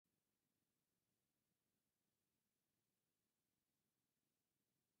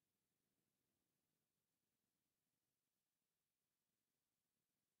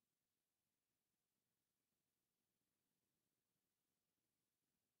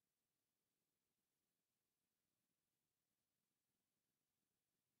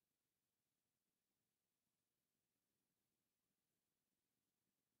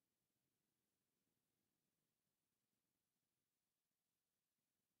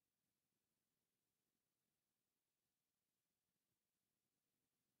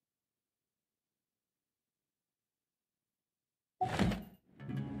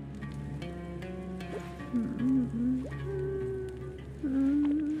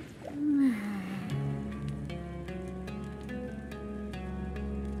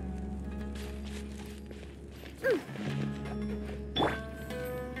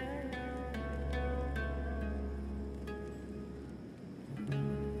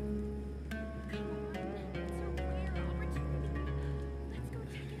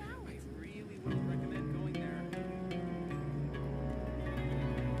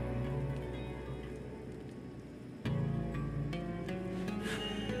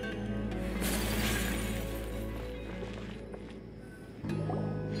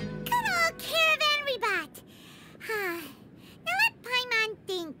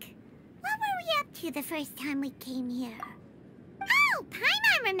The first time we came here. Oh,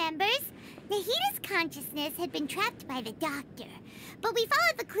 Paimon remembers! Nahida's consciousness had been trapped by the doctor, but we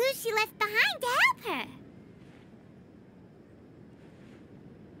followed the clues she left behind to help her.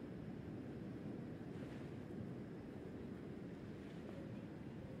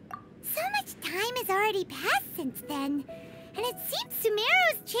 So much time has already passed since then, and it seems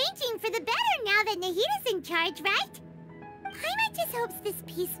Sumeru's changing for the better now that Nahida's in charge, right? Paimon just hopes this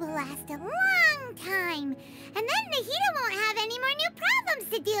peace will last a long time, and then Nahida won't have any more new problems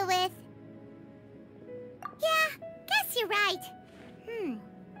to deal with. Yeah, guess you're right.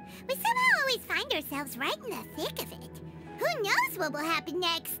 We somehow always find ourselves right in the thick of it. Who knows what will happen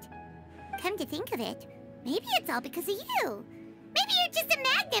next? Come to think of it, maybe it's all because of you. Maybe you're just a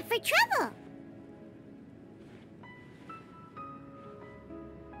magnet for trouble.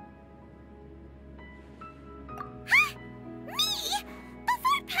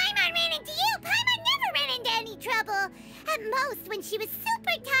 Trouble. At most, when she was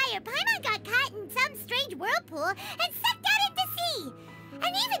super tired, Paimon got caught in some strange whirlpool and sucked out into sea.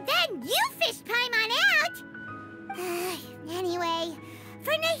 And even then, you fished Paimon out. Anyway,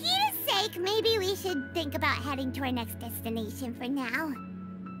 for Nahida's sake, maybe we should think about heading to our next destination for now.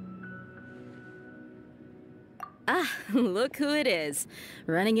 Ah, look who it is.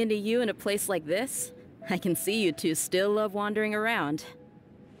 Running into you in a place like this? I can see you two still love wandering around.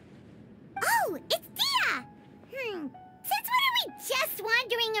 Oh, it's Dia! Since when are we just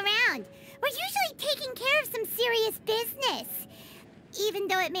wandering around? We're usually taking care of some serious business. Even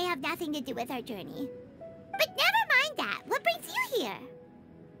though it may have nothing to do with our journey. But never mind that. What brings you here?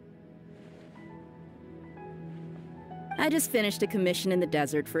 I just finished a commission in the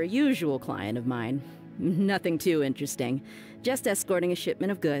desert for a usual client of mine. Nothing too interesting. Just escorting a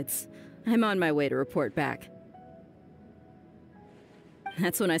shipment of goods. I'm on my way to report back.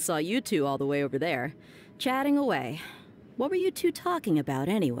 That's when I saw you two all the way over there, chatting away. What were you two talking about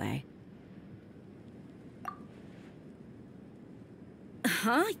anyway?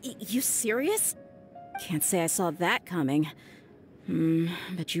 Huh? You serious? Can't say I saw that coming.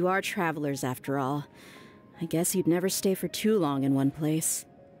 But you are travelers after all. I guess you'd never stay for too long in one place.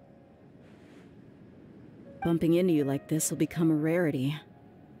 Bumping into you like this will become a rarity.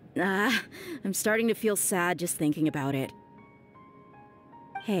 I'm starting to feel sad just thinking about it.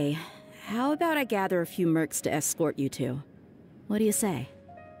 Hey, how about I gather a few mercs to escort you two? What do you say?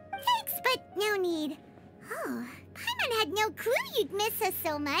 Thanks, but no need. Oh, Paimon had no clue you'd miss us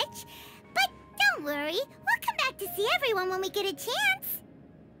so much. But don't worry, we'll come back to see everyone when we get a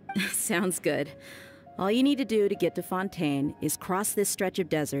chance. Sounds good. All you need to do to get to Fontaine is cross this stretch of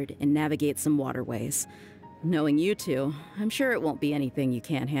desert and navigate some waterways. Knowing you two, I'm sure it won't be anything you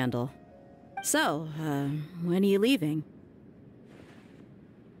can't handle. So, when are you leaving?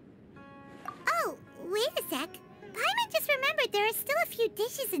 Oh, wait a sec. Paimon just remembered there are still a few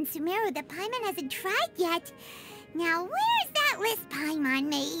dishes in Sumeru that Paimon hasn't tried yet. Now, where's that list Paimon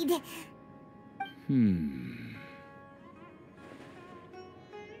made?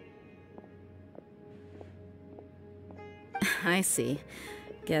 I see.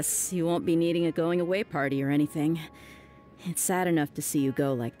 Guess you won't be needing a going-away party or anything. It's sad enough to see you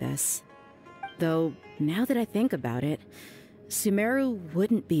go like this. Though, now that I think about it, Sumeru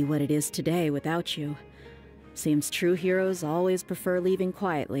wouldn't be what it is today without you. Seems true heroes always prefer leaving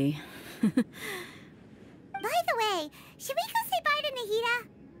quietly. By the way, should we go say bye to Nahida?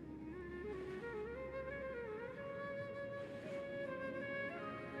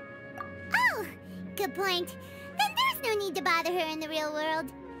 Oh, good point. Then there's no need to bother her in the real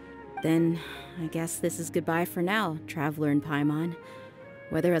world. Then, I guess this is goodbye for now, Traveler in Paimon.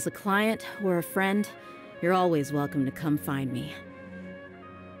 Whether as a client or a friend, you're always welcome to come find me.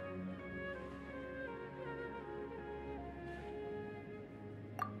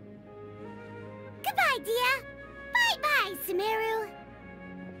 Goodbye, Dia. Bye-bye, Sumeru.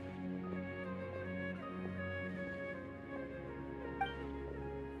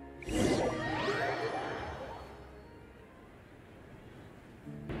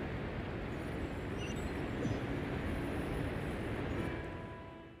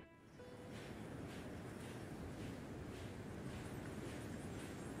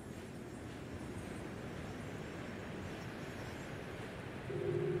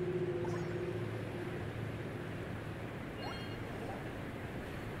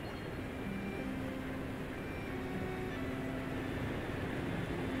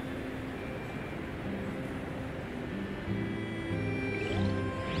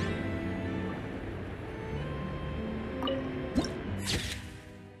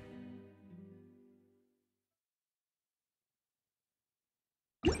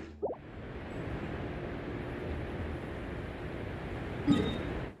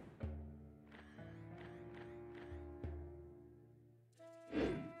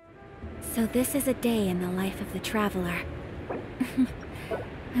 So this is a day in the life of the traveler.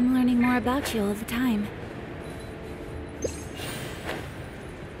 I'm learning more about you all the time.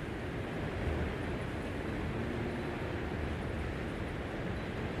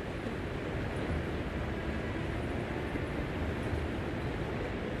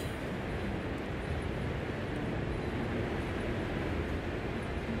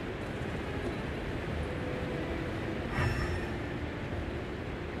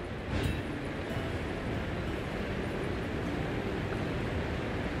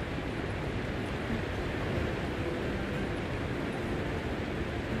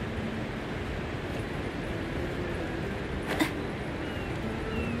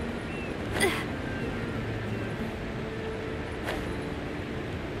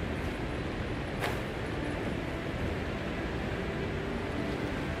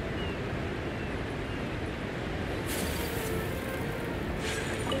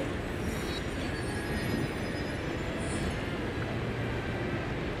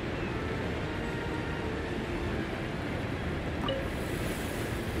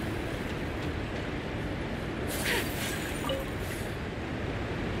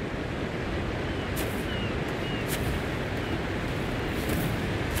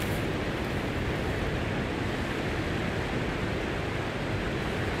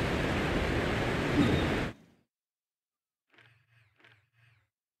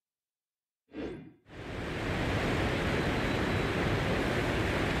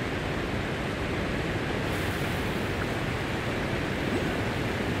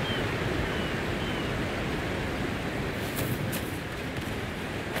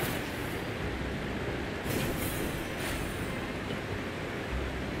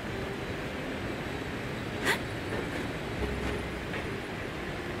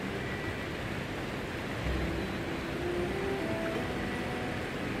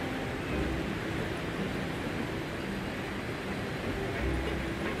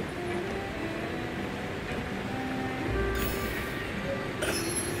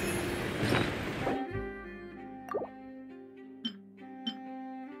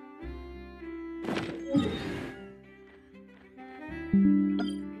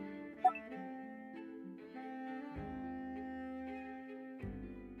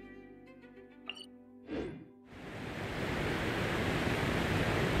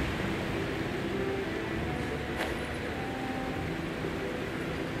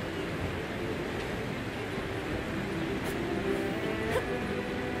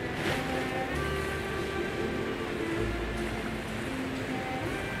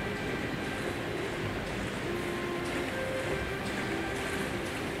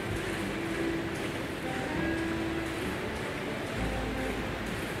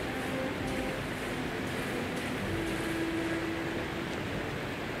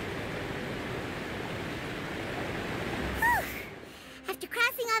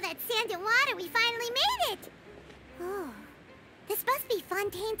 That sand and water, we finally made it! Oh, this must be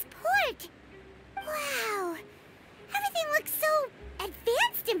Fontaine's port. Wow, everything looks so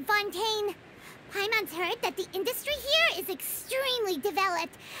advanced in Fontaine. Paimon's heard that the industry here is extremely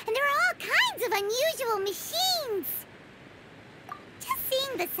developed, and there are all kinds of unusual machines. Just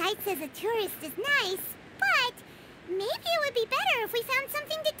seeing the sights as a tourist is nice, but maybe it would be better if we found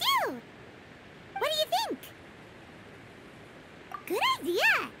something to do. What do you think? Good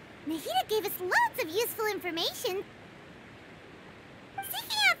idea! Nahida gave us loads of useful information.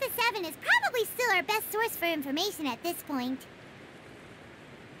 Seeking out the Seven is probably still our best source for information at this point.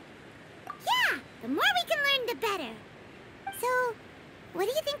 Yeah, the more we can learn, the better. So, what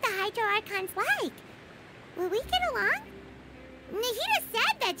do you think the Hydro Archon's like? Will we get along? Nahida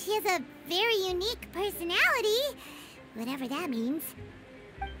said that she has a very unique personality, whatever that means.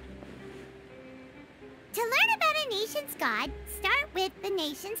 To learn about a nation's god, start with the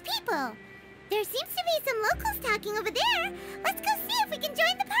nation's people. There seems to be some locals talking over there. Let's go see if we can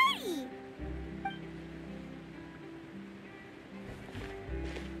join the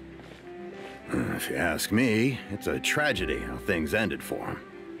party. If you ask me, it's a tragedy how things ended for him.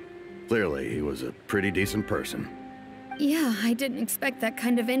 Clearly, he was a pretty decent person. Yeah, I didn't expect that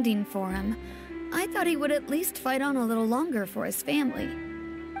kind of ending for him. I thought he would at least fight on a little longer for his family.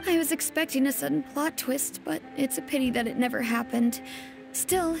 I was expecting a sudden plot twist, but it's a pity that it never happened.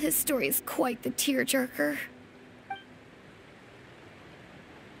 Still, his story is quite the tearjerker.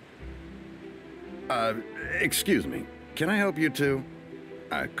 Excuse me. Can I help you too?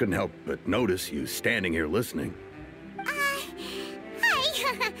 I couldn't help but notice you standing here listening. Hi.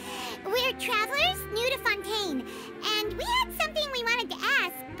 We're travelers new to Fontaine, and we had something we wanted to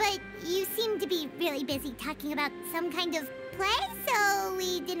ask, but you seem to be be really busy talking about some kind of play, so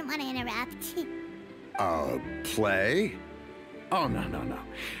we didn't want to interrupt. Play? Oh, no.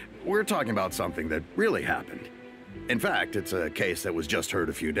 We're talking about something that really happened. In fact, it's a case that was just heard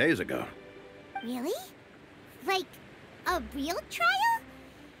a few days ago. Really? Like, a real trial?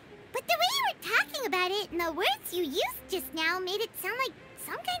 But the way you were talking about it and the words you used just now made it sound like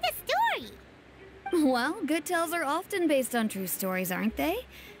some kind of story. Well, good tales are often based on true stories, aren't they?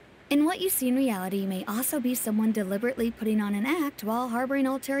 And what you see in reality may also be someone deliberately putting on an act while harboring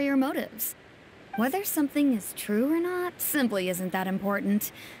ulterior motives. Whether something is true or not simply isn't that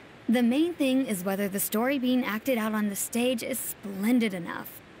important. The main thing is whether the story being acted out on the stage is splendid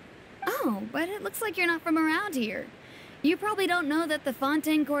enough. Oh, but it looks like you're not from around here. You probably don't know that the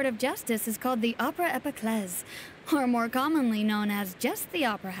Fontaine Court of Justice is called the Opera Epiclese, or more commonly known as just the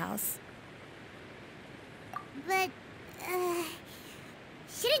Opera House. But,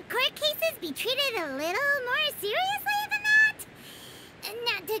 shouldn't court cases be treated a little more seriously than that?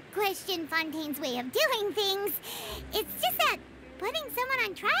 Not to question Fontaine's way of doing things, it's just that putting someone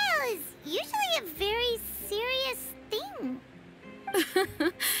on trial is usually a very serious thing.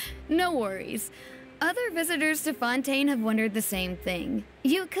 No worries. Other visitors to Fontaine have wondered the same thing.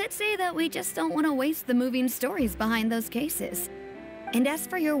 You could say that we just don't want to waste the moving stories behind those cases. And as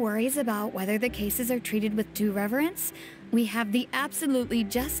for your worries about whether the cases are treated with due reverence, we have the absolutely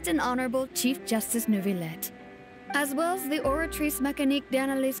just and honorable Chief Justice Neuvillette, as well as the Oratrice Mécanique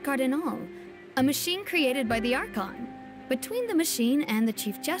d'Analyse Cardinal, a machine created by the Archon. Between the machine and the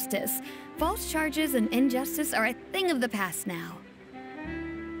Chief Justice, false charges and injustice are a thing of the past now.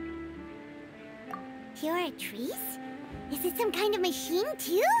 Oratrice? Is it some kind of machine,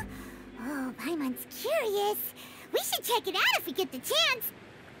 too? Oh, Paimon's curious. We should check it out if we get the chance.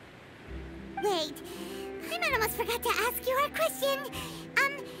 Wait, Paimon almost forgot to ask you our question.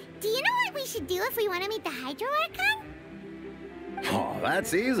 Do you know what we should do if we want to meet the Hydro Archon? Oh,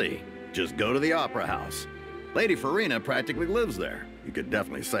 that's easy. Just go to the Opera House. Lady Farina practically lives there. You could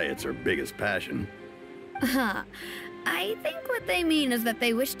definitely say it's her biggest passion. Huh. I think what they mean is that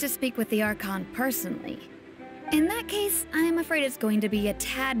they wish to speak with the Archon personally. In that case, I'm afraid it's going to be a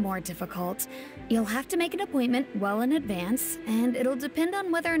tad more difficult. You'll have to make an appointment well in advance, and it'll depend on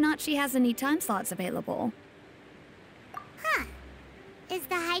whether or not she has any time slots available. Huh. Is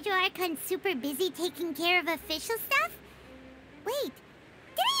the Hydro Archon super busy taking care of official stuff? Wait,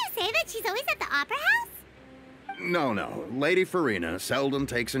 didn't you say that she's always at the Opera House? No. Lady Farina seldom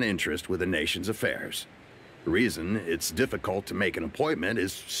takes an interest with the nation's affairs. The reason it's difficult to make an appointment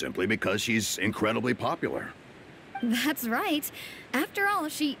is simply because she's incredibly popular. That's right. After all,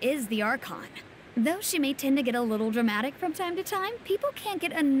 she is the Archon. Though she may tend to get a little dramatic from time to time, people can't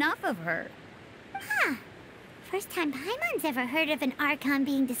get enough of her. Huh. First time Paimon's ever heard of an Archon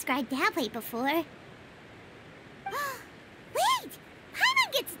being described that way before. Wait!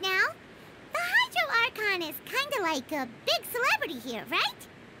 Paimon gets it now! The Hydro Archon is kinda like a big celebrity here, right?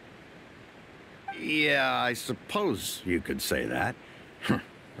 Yeah, I suppose you could say that.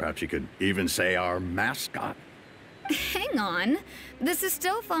 Perhaps you could even say our mascot. Hang on. This is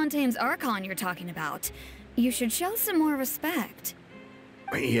still Fontaine's Archon you're talking about. You should show some more respect.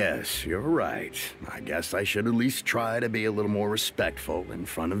 Yes, you're right. I guess I should at least try to be a little more respectful in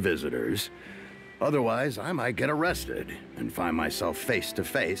front of visitors. Otherwise, I might get arrested and find myself face to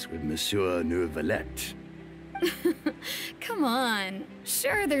face with Monsieur Neuvillette. Come on.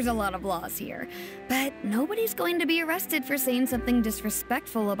 Sure, there's a lot of laws here, but nobody's going to be arrested for saying something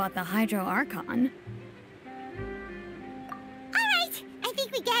disrespectful about the Hydro Archon. Alright, I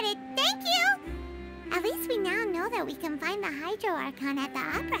think we get it. Thank you! At least we now know that we can find the Hydro Archon at the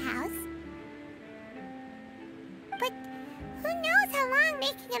Opera House. But who knows how long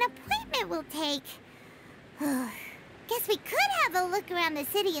making an appointment will take? Guess we could have a look around the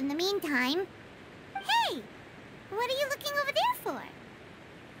city in the meantime. Hey! What are you looking over there for?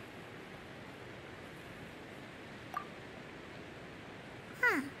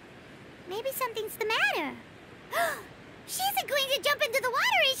 Huh. Maybe something's the matter. She isn't going to jump into the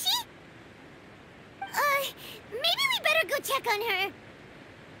water, is she? Maybe we better go check on her.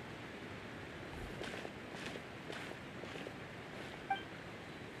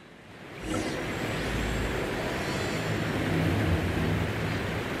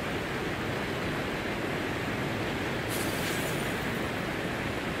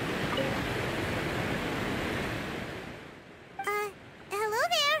 Hello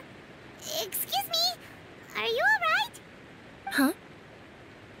there. Excuse me. Are you all right? Huh?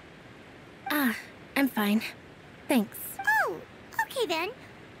 I'm fine. Thanks. Oh, okay then.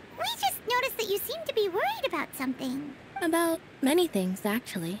 We just noticed that you seem to be worried about something. About many things,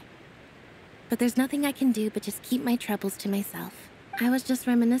 actually. but there's nothing I can do but just keep my troubles to myself. I was just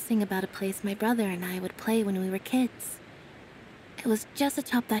reminiscing about a place my brother and I would play when we were kids. It was just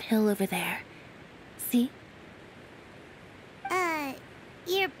atop that hill over there. See?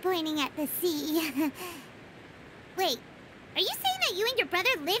 You're pointing at the sea. Wait, are you saying that you and your brother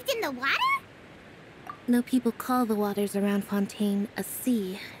lived in the water? No, people call the waters around Fontaine a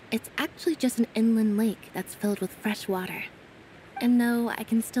sea. It's actually just an inland lake that's filled with fresh water. And no, I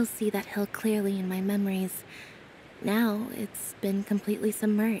can still see that hill clearly in my memories. Now, it's been completely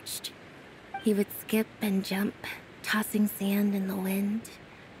submerged. He would skip and jump, tossing sand in the wind.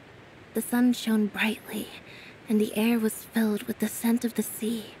 The sun shone brightly, and the air was filled with the scent of the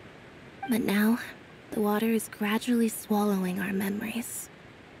sea. But now, the water is gradually swallowing our memories.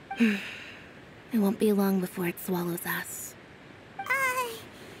 It won't be long before it swallows us.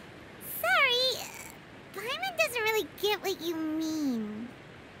 Sorry. Paimon doesn't really get what you mean.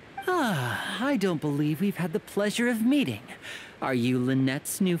 I don't believe we've had the pleasure of meeting. Are you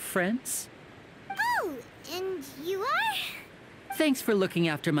Lynette's new friends? Oh, and you are? Thanks for looking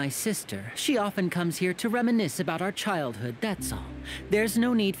after my sister. She often comes here to reminisce about our childhood, that's all. There's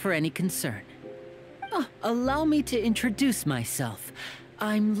no need for any concern. Allow me to introduce myself.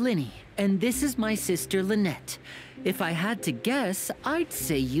 I'm Linny, and this is my sister Lynette. If I had to guess, I'd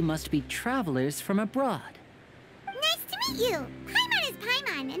say you must be travelers from abroad. Nice to meet you. Paimon is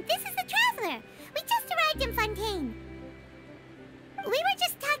Paimon, and this is the Traveler. We just arrived in Fontaine. We were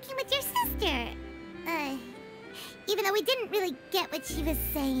just talking with your sister. Even though we didn't really get what she was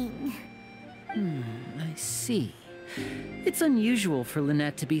saying. I see. It's unusual for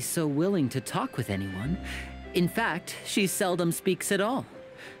Lynette to be so willing to talk with anyone. In fact, she seldom speaks at all.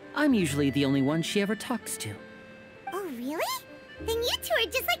 I'm usually the only one she ever talks to. Oh, really? Then you two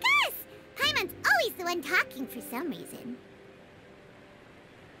are just like us. Paimon's always the one talking for some reason.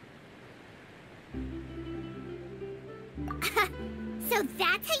 So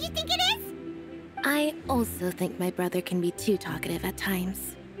that's how you think it is? I also think my brother can be too talkative at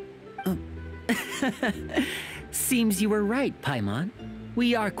times. Seems you were right, Paimon.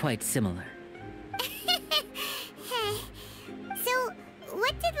 We are quite similar. So,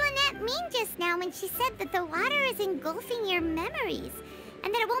 what did Lynette mean just now when she said that the water is engulfing your memories,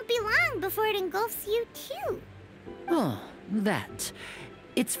 and that it won't be long before it engulfs you too? Oh, that.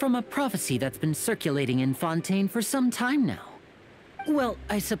 It's from a prophecy that's been circulating in Fontaine for some time now. Well,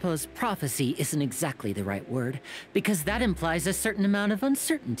 I suppose prophecy isn't exactly the right word, because that implies a certain amount of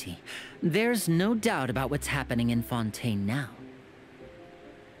uncertainty. There's no doubt about what's happening in Fontaine now.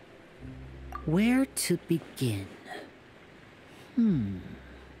 Where to begin?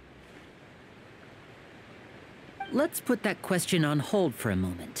 Let's put that question on hold for a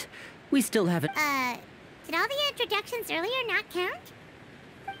moment. We still haven't... Did all the introductions earlier not count?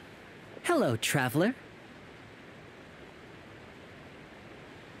 Hello, Traveler.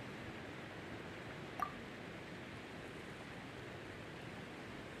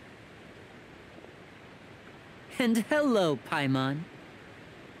 And hello, Paimon.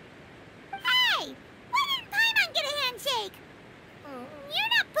 Hey! Why didn't Paimon get a handshake?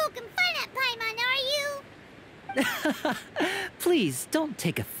 You're not poking fun at Paimon, are you? Please, don't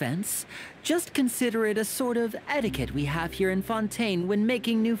take offense. Just consider it a sort of etiquette we have here in Fontaine when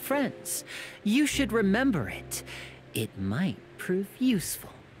making new friends. You should remember it. It might prove useful.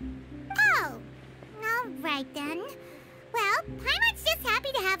 Oh, all right then. Well, Paimon's just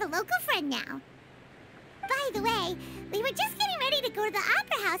happy to have a local friend now. By the way, we were just getting ready to go to the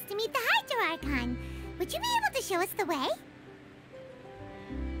Opera House to meet the Hydro Archon. Would you be able to show us the way?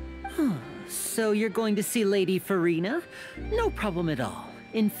 So you're going to see Lady Farina? No problem at all.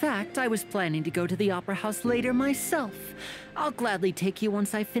 In fact, I was planning to go to the Opera House later myself. I'll gladly take you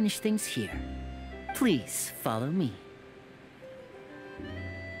once I finish things here. Please, follow me.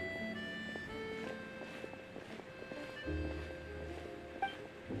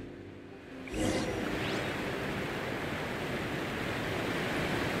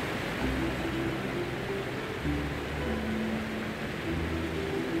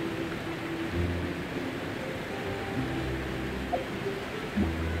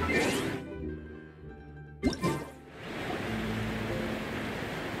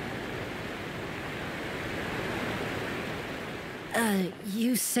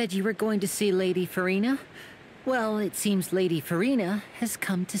 You said you were going to see Lady Farina? Well, it seems Lady Farina has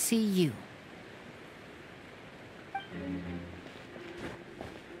come to see you.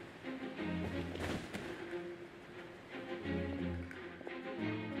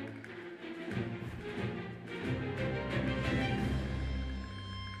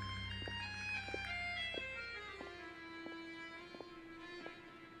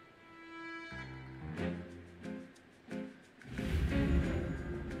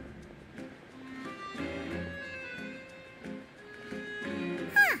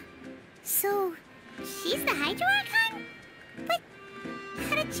 So, she's the Hydro Archon? But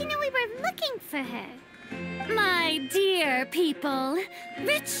how did she know we were looking for her? My dear people,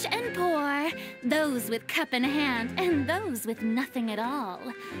 rich and poor, those with cup in hand and those with nothing at all,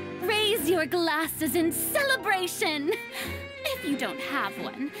 raise your glasses in celebration. If you don't have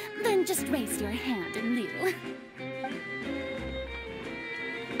one, then just raise your hand in lieu.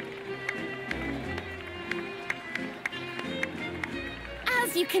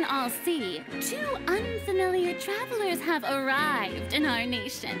 As you can all see, two unfamiliar travelers have arrived in our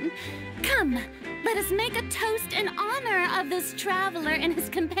nation. Come, let us make a toast in honor of this traveler and his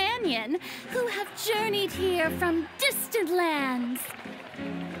companion, who have journeyed here from distant lands.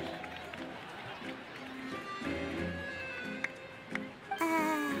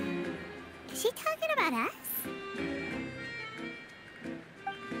 Is she talking about us?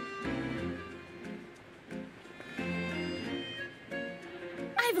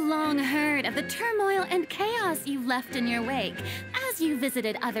 I've long heard of the turmoil and chaos you've left in your wake as you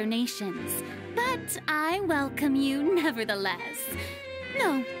visited other nations, but I welcome you nevertheless.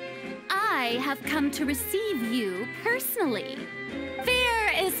 No, I have come to receive you personally.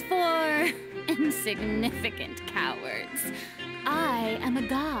 Fear is for insignificant cowards. I am a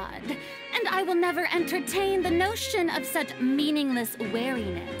god, and I will never entertain the notion of such meaningless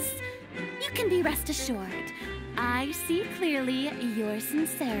wariness. You can be rest assured, I see clearly your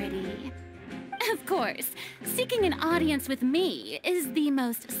sincerity. Of course, seeking an audience with me is the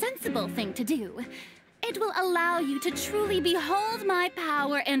most sensible thing to do. It will allow you to truly behold my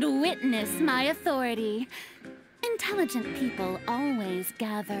power and witness my authority. Intelligent people always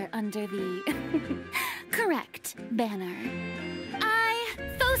gather under the correct banner. I,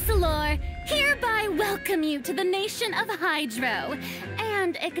 Focalor, hereby welcome you to the nation of Hydro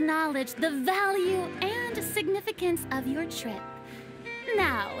and acknowledge the value and significance of your trip.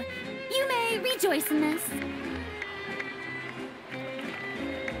 Now, you may rejoice in this.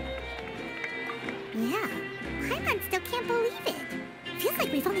 Yeah, Paimon still can't believe it. Feels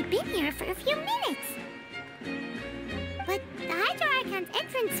like we've only been here for a few minutes. But the Hydro Archon's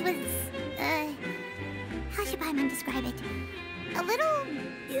entrance was, how should Paimon describe it? A little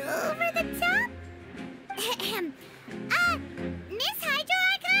over the top? Miss Hydro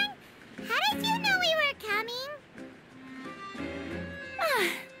Archon? How did you know we were coming?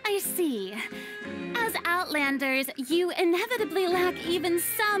 I see. As Outlanders, you inevitably lack even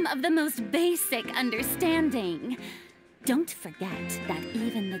some of the most basic understanding. Don't forget that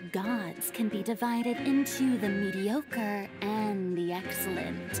even the gods can be divided into the mediocre and the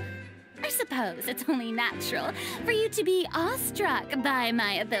excellent. I suppose it's only natural for you to be awestruck by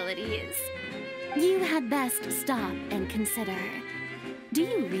my abilities. You had best stop and consider. Do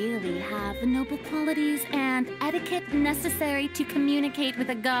you really have the noble qualities and etiquette necessary to communicate with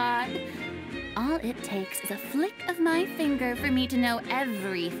a god? All it takes is a flick of my finger for me to know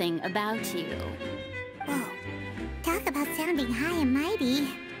everything about you. Whoa, talk about sounding high and mighty.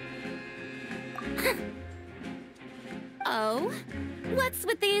 Oh? What's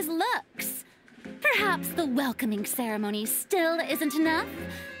with these looks? Perhaps the welcoming ceremony still isn't enough?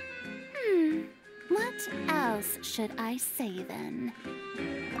 What else should I say then?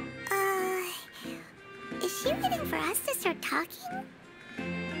 Is she waiting for us to start talking?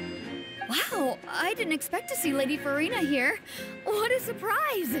 Wow, I didn't expect to see Lady Farina here. What a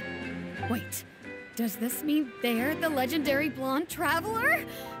surprise! Wait, does this mean they're the legendary blonde traveler?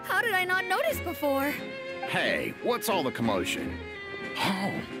 How did I not notice before? Hey, what's all the commotion?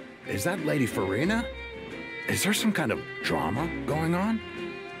 Oh, is that Lady Farina? Is there some kind of drama going on?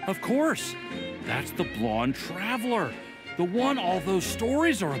 Of course. That's the blonde traveler. The one all those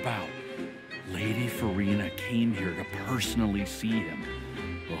stories are about. Lady Farina came here to personally see him.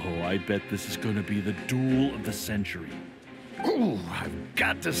 Oh, I bet this is going to be the duel of the century. Ooh, I've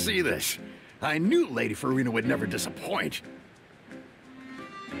got to see this. I knew Lady Farina would never disappoint.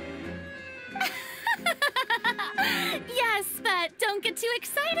 Yes, but don't get too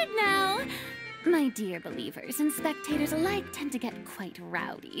excited now. My dear believers and spectators alike tend to get quite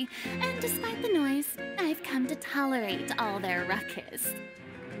rowdy, and despite the noise, I've come to tolerate all their ruckus.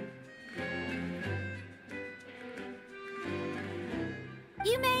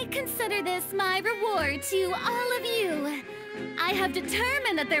 You may consider this my reward to all of you. I have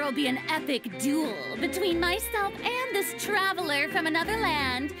determined that there will be an epic duel between myself and this traveler from another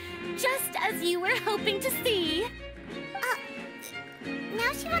land, just as you were hoping to see.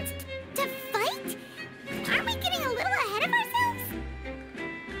 Now she wants to fight? Aren't we getting a little ahead of ourselves?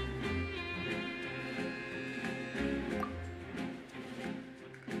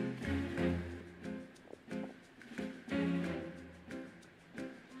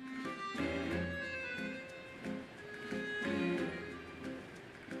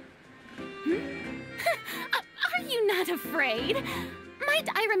 Are you not afraid? Might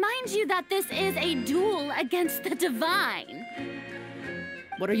I remind you that this is a duel against the divine?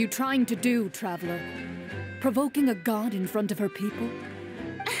 What are you trying to do, Traveler? Provoking a god in front of her people?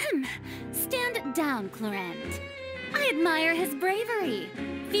 Stand down, Clorent. I admire his bravery.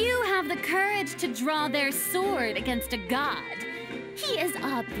 Few have the courage to draw their sword against a god. He is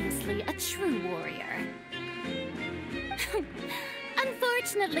obviously a true warrior.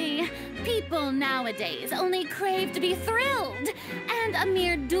 Unfortunately, people nowadays only crave to be thrilled, and a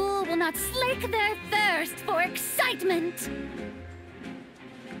mere duel will not slake their thirst for excitement.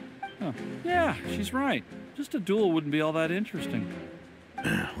 Huh. Yeah, she's right. Just a duel wouldn't be all that interesting.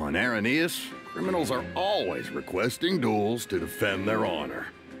 On Araneus, criminals are always requesting duels to defend their honor.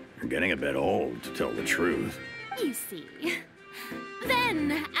 They're getting a bit old, to tell the truth. You see.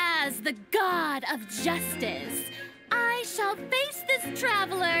 Then, as the god of justice, I shall face this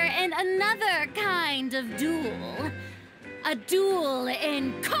traveler in another kind of duel. A duel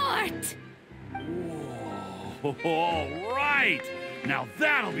in court! Whoa, all right! Now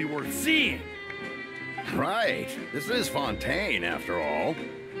that'll be worth seeing! Right. This is Fontaine, after all.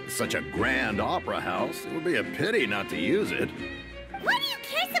 It's such a grand opera house, it would be a pity not to use it. Why do you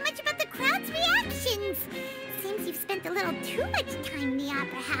care so much about the crowd's reactions? Seems you've spent a little too much time in the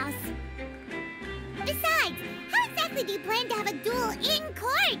opera house. Besides, how exactly do you plan to have a duel in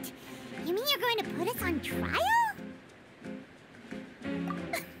court? You mean you're going to put us on trial?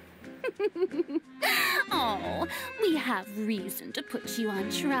 Oh, we have reason to put you on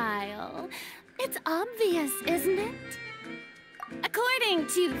trial. It's obvious, isn't it? According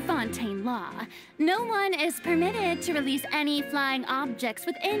to Fontaine law, no one is permitted to release any flying objects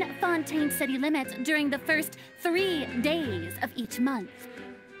within Fontaine city limits during the first 3 days of each month.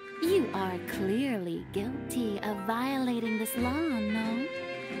 You are clearly guilty of violating this law, no?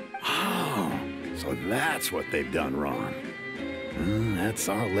 Oh, so that's what they've done wrong. That's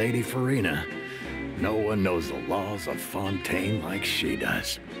our Lady Farina. No one knows the laws of Fontaine like she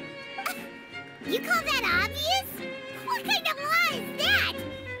does. You call that obvious? What kind of law is that?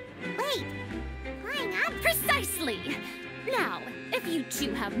 Wait, flying up? Precisely! Now, if you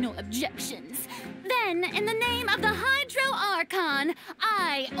two have no objections, then in the name of the Hydro Archon,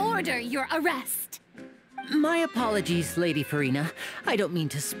 I order your arrest. My apologies, Lady Farina. I don't mean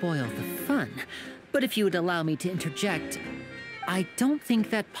to spoil the fun, but if you would allow me to interject, I don't think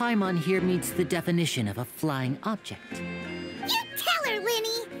that Paimon here meets the definition of a flying object. You tell her,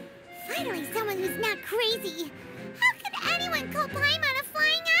 Linny! Finally, someone who's not crazy. How could anyone call Paimon a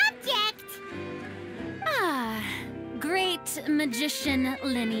flying object? Ah, great magician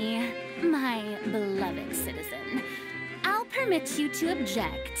Linny, my beloved citizen. I'll permit you to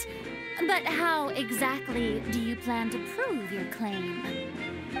object, but how exactly do you plan to prove your claim?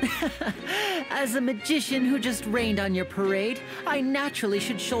 As a magician who just rained on your parade, I naturally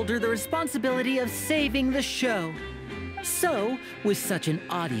should shoulder the responsibility of saving the show. So, with such an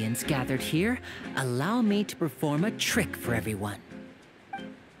audience gathered here, allow me to perform a trick for everyone.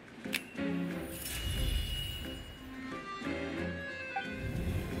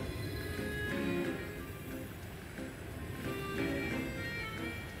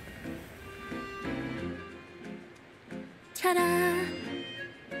 Ta-da!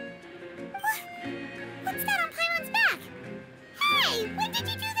 What's that on Paimon's back? Hey, when did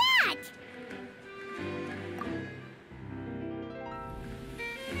you do that?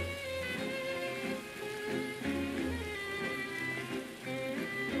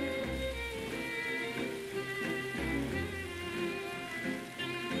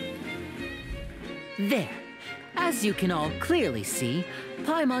 There. As you can all clearly see,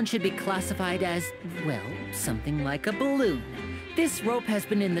 Paimon should be classified as, well, something like a balloon. This rope has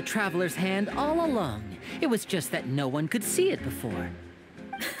been in the Traveler's hand all along. It was just that no one could see it before.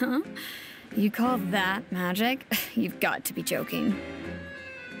 Huh? You call that magic? You've got to be joking.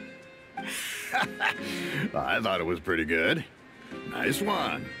 I thought it was pretty good. Nice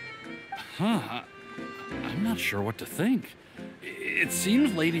one. Huh. I'm not sure what to think. It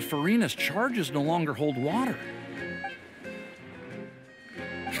seems Lady Farina's charges no longer hold water.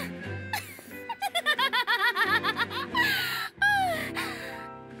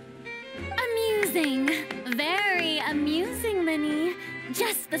 Amusing. Very amusing, Linny.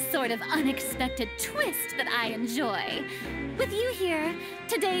 Just the sort of unexpected twist that I enjoy. With you here,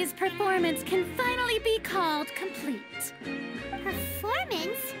 today's performance can finally be called complete.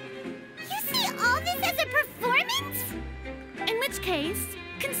 Performance? You see all this as a performance? In which case,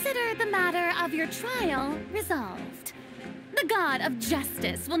 consider the matter of your trial resolved. The god of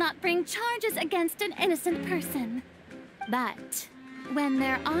justice will not bring charges against an innocent person. But when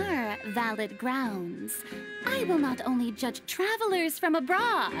there are valid grounds, I will not only judge travelers from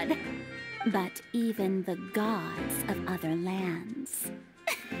abroad, but even the gods of other lands.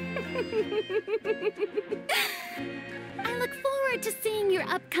 I look forward to seeing your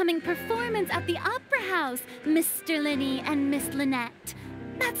upcoming performance at the Opera House, Mr. Linney and Miss Lynette.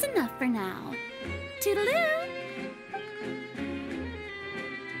 That's enough for now. Toodaloo!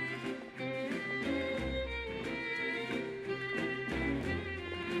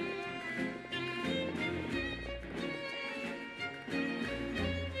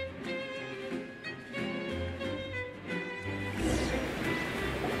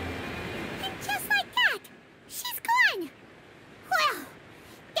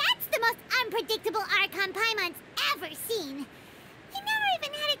 Unpredictable Archon Paimon's ever seen. He never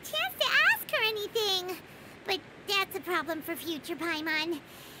even had a chance to ask her anything. But that's a problem for future Paimon.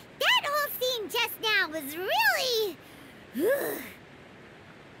 That whole scene just now was really...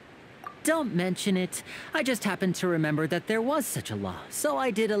 Don't mention it. I just happened to remember that there was such a law, so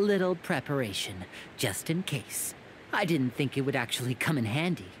I did a little preparation, just in case. I didn't think it would actually come in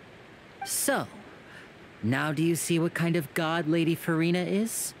handy. So, now do you see what kind of god Lady Farina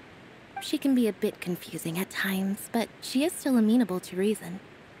is? She can be a bit confusing at times, but she is still amenable to reason.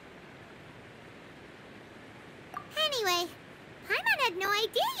 Anyway, Paimon had no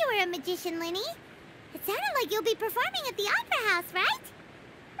idea you were a magician, Linny. It sounded like you'll be performing at the Opera House,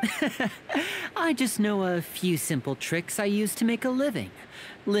 right? I just know a few simple tricks I use to make a living.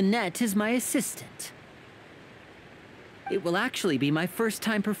 Lynette is my assistant. It will actually be my first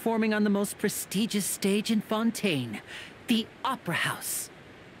time performing on the most prestigious stage in Fontaine, the Opera House.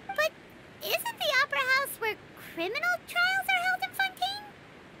 But isn't the Opera House where criminal trials are held in Fontaine?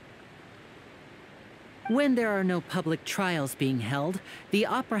 When there are no public trials being held, the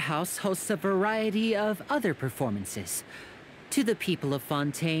Opera House hosts a variety of other performances. To the people of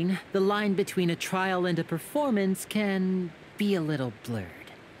Fontaine, the line between a trial and a performance can be a little blurred.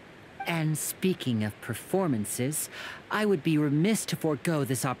 And speaking of performances, I would be remiss to forego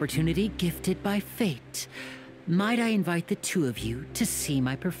this opportunity gifted by fate. Might I invite the two of you to see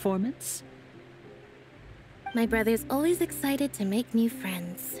my performance? My brother's always excited to make new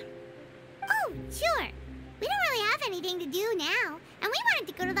friends. Oh, sure. We don't really have anything to do now, and we wanted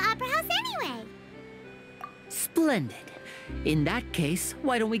to go to the Opera House anyway. Splendid. In that case,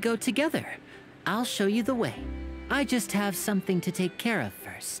 why don't we go together? I'll show you the way. I just have something to take care of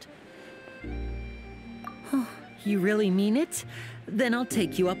first. Oh, you really mean it? Then I'll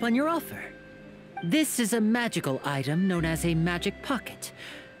take you up on your offer. This is a magical item known as a magic pocket.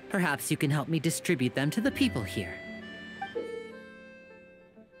 Perhaps you can help me distribute them to the people here.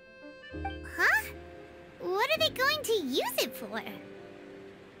 Huh? What are they going to use it for?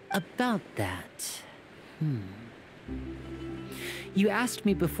 About that... You asked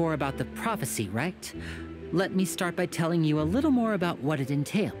me before about the prophecy, right? Let me start by telling you a little more about what it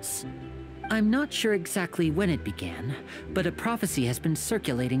entails. I'm not sure exactly when it began, but a prophecy has been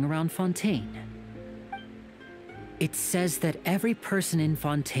circulating around Fontaine. It says that every person in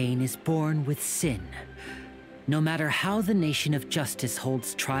Fontaine is born with sin. No matter how the nation of justice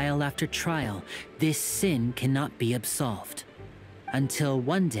holds trial after trial, this sin cannot be absolved. Until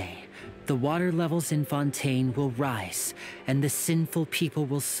one day, the water levels in Fontaine will rise, and the sinful people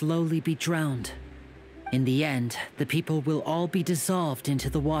will slowly be drowned. In the end, the people will all be dissolved into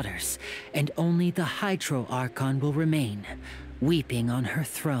the waters, and only the Hydro Archon will remain, weeping on her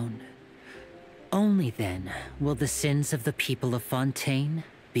throne. Only then will the sins of the people of Fontaine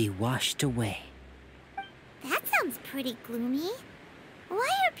be washed away. That sounds pretty gloomy. Why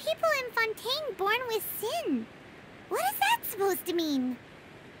are people in Fontaine born with sin? What is that supposed to mean?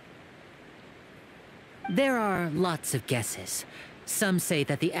 There are lots of guesses. Some say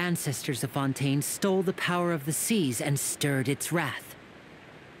that the ancestors of Fontaine stole the power of the seas and stirred its wrath.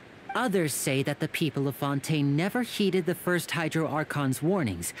 Others say that the people of Fontaine never heeded the first Hydro Archon's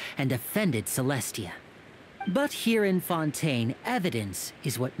warnings and offended Celestia. But here in Fontaine, evidence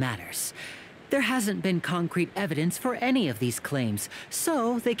is what matters. There hasn't been concrete evidence for any of these claims,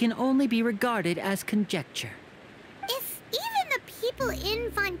 so they can only be regarded as conjecture. If even the people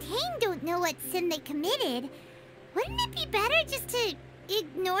in Fontaine don't know what sin they committed, wouldn't it be better just to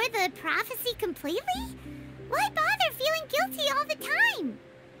ignore the prophecy completely? Why bother feeling guilty all the time?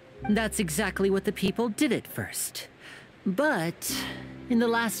 That's exactly what the people did at first. But in the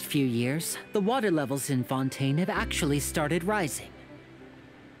last few years, the water levels in Fontaine have actually started rising.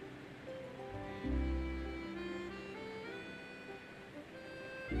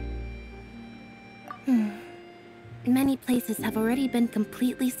 Many places have already been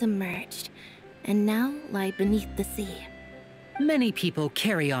completely submerged, and now lie beneath the sea. Many people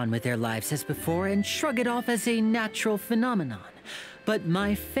carry on with their lives as before and shrug it off as a natural phenomenon. But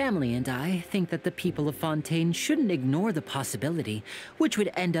my family and I think that the people of Fontaine shouldn't ignore the possibility, which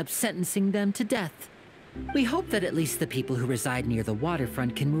would end up sentencing them to death. We hope that at least the people who reside near the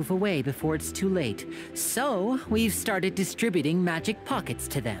waterfront can move away before it's too late. So, we've started distributing magic pockets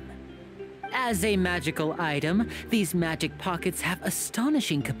to them. As a magical item, these magic pockets have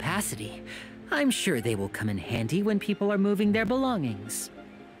astonishing capacity. I'm sure they will come in handy when people are moving their belongings.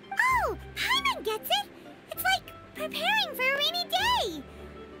 Oh, Paimon gets it! It's like preparing for a rainy day!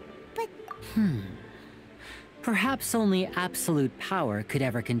 But... Perhaps only absolute power could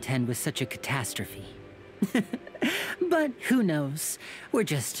ever contend with such a catastrophe. But who knows? We're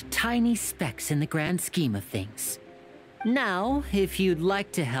just tiny specks in the grand scheme of things. Now, if you'd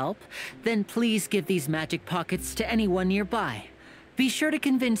like to help, then please give these magic pockets to anyone nearby. Be sure to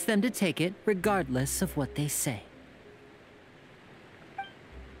convince them to take it, regardless of what they say.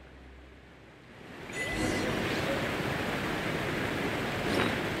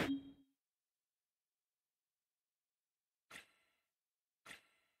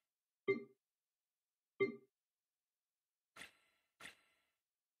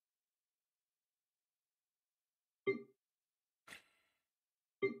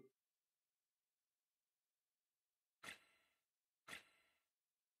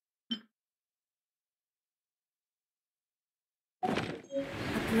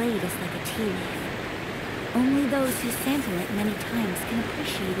 a blade is like a tea leaf. Only those who sample it many times can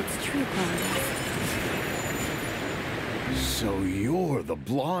appreciate its true qualities. So you're the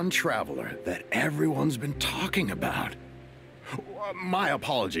blonde traveler that everyone's been talking about. My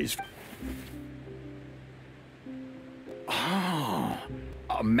apologies. Oh,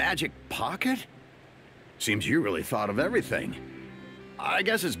 a magic pocket? Seems you really thought of everything. I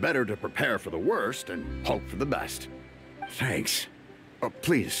guess it's better to prepare for the worst and hope for the best. Thanks.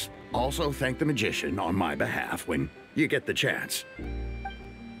 Please, also thank the magician on my behalf when you get the chance.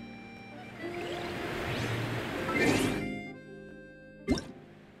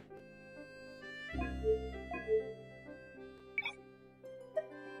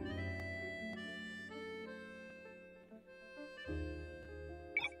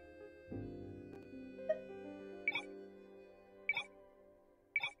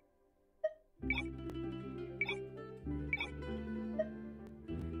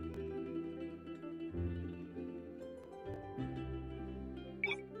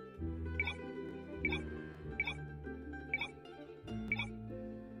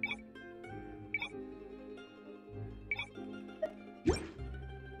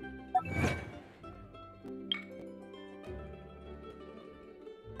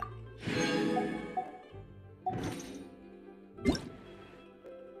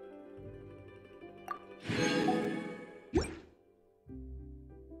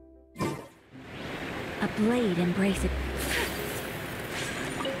 A blade embrace it.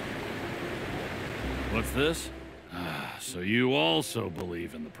 What's this? So you also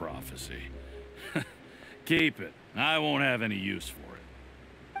believe in the prophecy. Keep it. I won't have any use for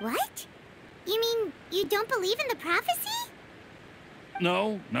it. What? You mean you don't believe in the prophecy?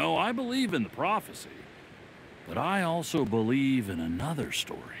 No, I believe in the prophecy. But I also believe in another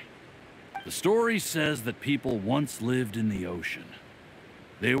story. The story says that people once lived in the ocean.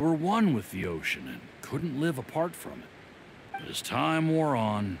 They were one with the ocean and couldn't live apart from it. But as time wore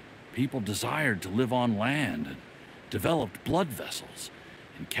on, people desired to live on land and developed blood vessels,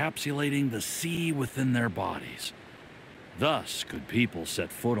 encapsulating the sea within their bodies. Thus could people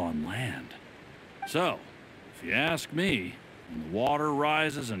set foot on land. So, if you ask me, when the water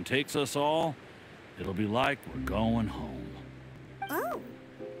rises and takes us all, it'll be like we're going home. Oh,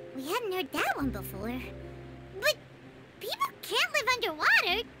 we hadn't heard that one before. But people can't live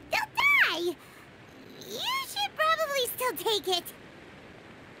underwater. They'll die. You should probably still take it.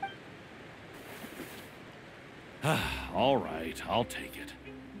 All right, I'll take it.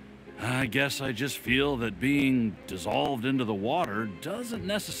 I guess I just feel that being dissolved into the water doesn't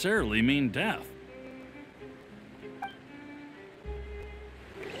necessarily mean death.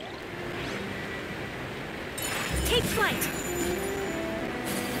 Take flight.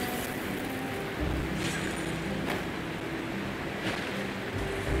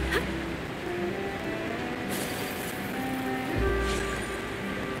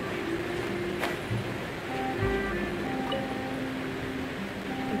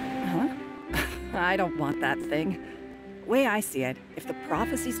 I don't want that thing. Way I see it, if the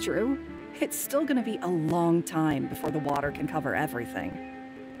prophecy's true, it's still gonna be a long time before the water can cover everything.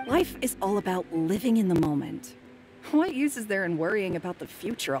 Life is all about living in the moment. What use is there in worrying about the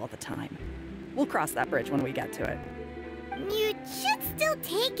future all the time? We'll cross that bridge when we get to it. You should still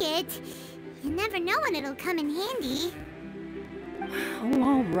take it. You never know when it'll come in handy. Oh,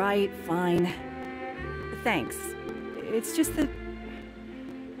 all right, fine. Thanks. It's just that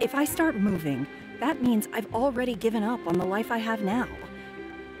if I start moving, that means I've already given up on the life I have now.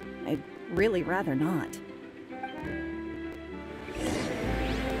 I'd really rather not.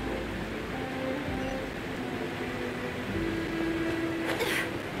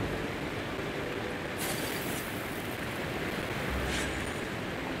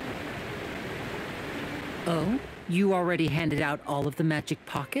 Oh? You already handed out all of the magic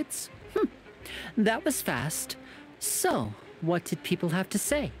pockets? That was fast. So, what did people have to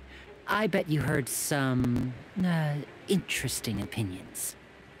say? I bet you heard some, interesting opinions.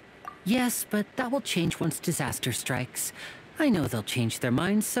 Yes, but that will change once disaster strikes. I know they'll change their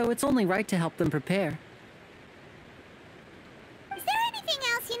minds, so it's only right to help them prepare. Is there anything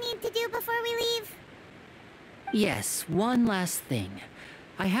else you need to do before we leave? Yes, one last thing.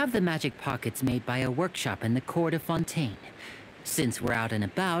 I have the magic pockets made by a workshop in the court of Fontaine. Since we're out and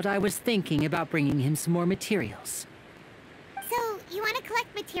about, I was thinking about bringing him some more materials. So, you want to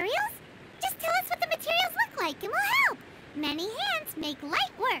collect materials? Just tell us what the materials look like and we'll help. Many hands make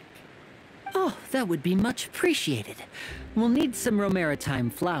light work. Oh, that would be much appreciated. We'll need some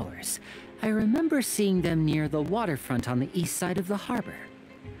Romaritime flowers. I remember seeing them near the waterfront on the east side of the harbor.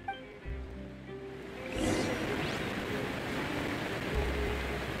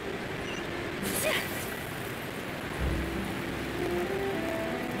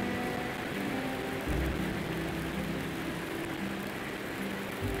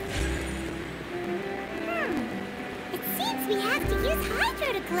 It seems we have to use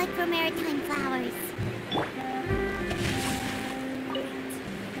hydro to collect Romaritime flowers.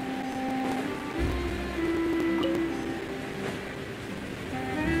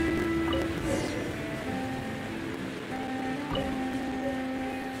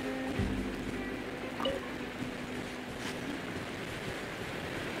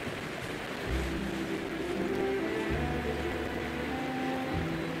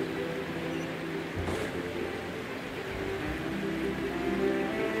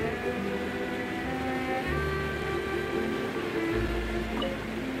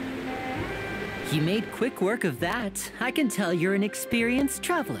 You made quick work of that. I can tell you're an experienced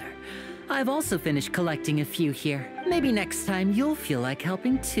traveler. I've also finished collecting a few here. Maybe next time you'll feel like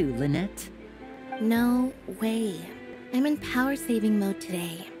helping too, Lynette. No way. I'm in power-saving mode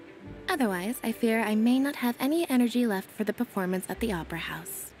today. Otherwise, I fear I may not have any energy left for the performance at the Opera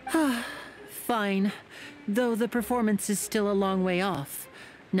House. Fine. Though the performance is still a long way off.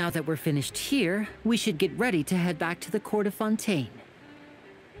 Now that we're finished here, we should get ready to head back to the court of Fontaine.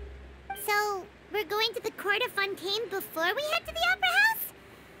 So, we're going to the court of Fontaine before we head to the Opera House?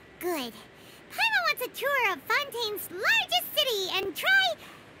 Good. Paimon wants a tour of Fontaine's largest city and try...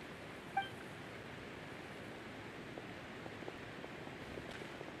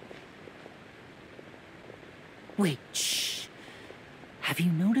 Wait, shh. Have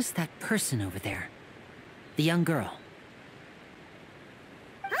you noticed that person over there? The young girl.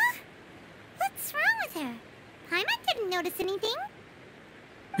 Huh? What's wrong with her? Paimon didn't notice anything.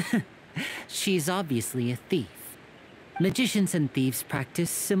 She's obviously a thief. Magicians and thieves practice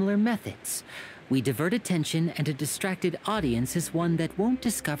similar methods. We divert attention, and a distracted audience is one that won't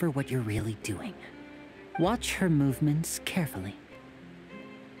discover what you're really doing. Watch her movements carefully.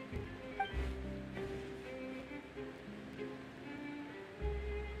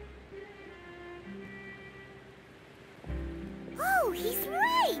 Oh, he's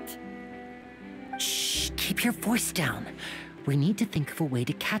right! Shh, keep your voice down. We need to think of a way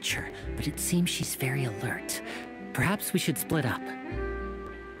to catch her, but it seems she's very alert. Perhaps we should split up.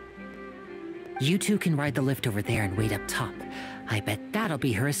 You two can ride the lift over there and wait up top. I bet that'll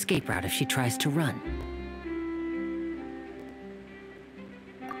be her escape route if she tries to run.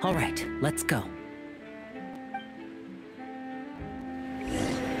 All right, let's go.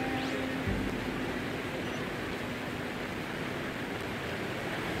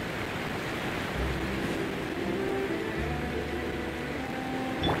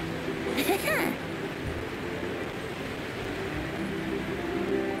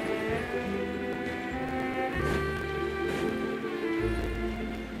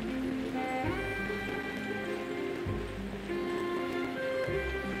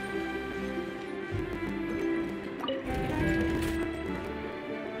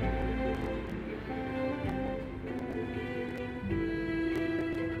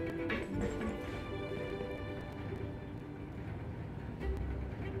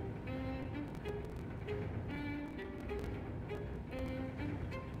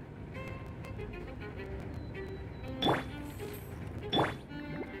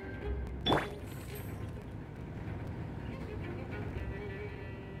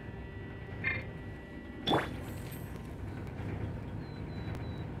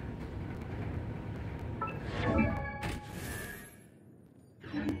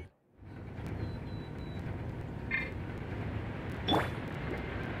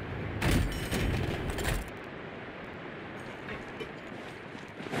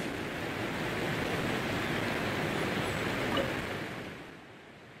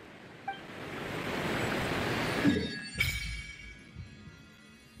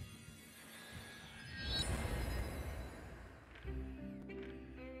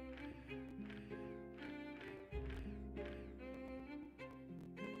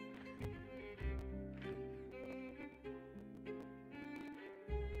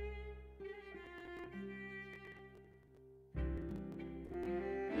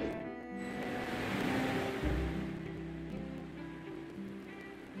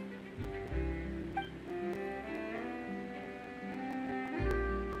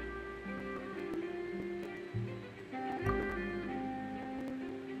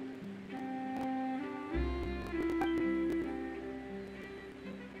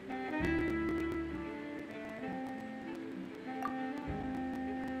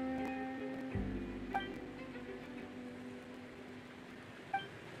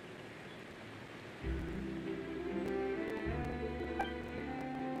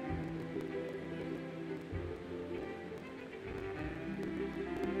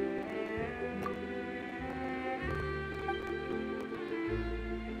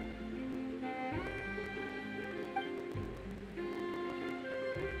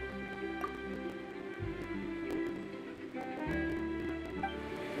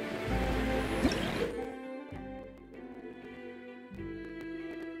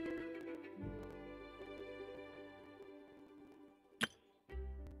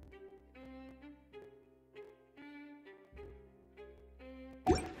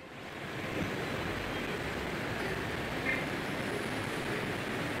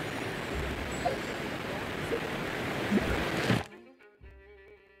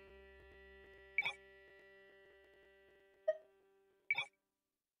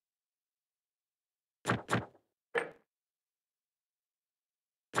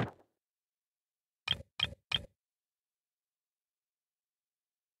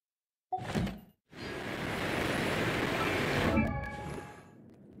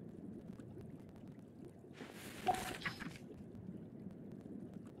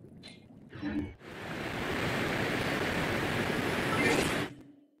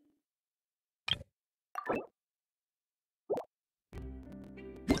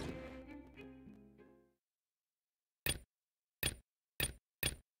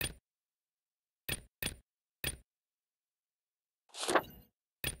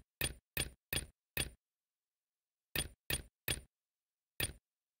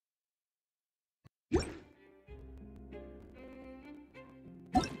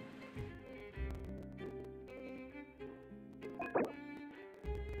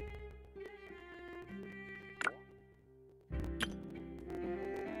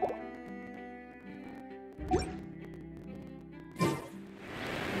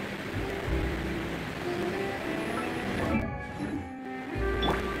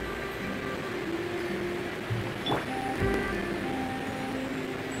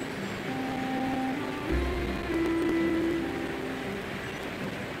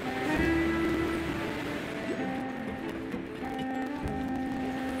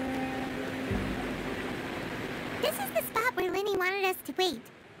 Wanted us to wait.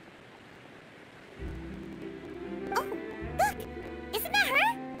 Oh, look! Isn't that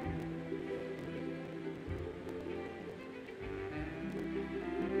her?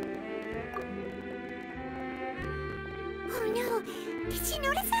 Oh no! Did she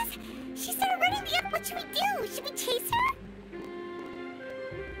notice us? She started running me up. What should we do? Should we chase her?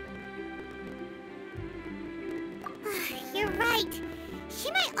 You're right.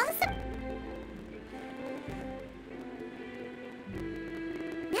 She might also...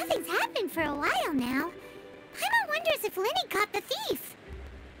 Nothing's happened for a while now. Paimon wonders if Lenny caught the thief.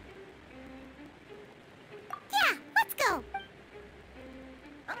 Yeah, let's go.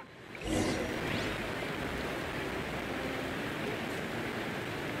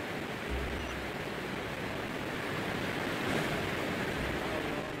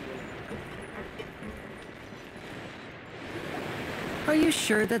 Are you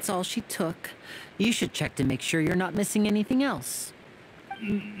sure that's all she took? You should check to make sure you're not missing anything else.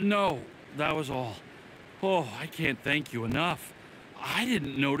 No, that was all. Oh, I can't thank you enough. I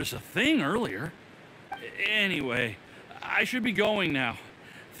didn't notice a thing earlier. Anyway, I should be going now.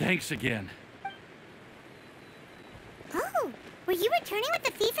 Thanks again. Oh, were you returning what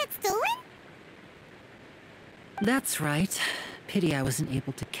the thief had stolen? That's right. Pity I wasn't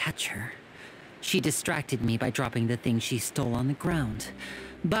able to catch her. She distracted me by dropping the thing she stole on the ground.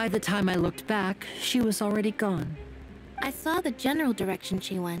 By the time I looked back, she was already gone. I saw the general direction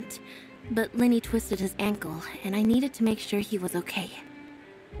she went, but Lenny twisted his ankle, and I needed to make sure he was okay.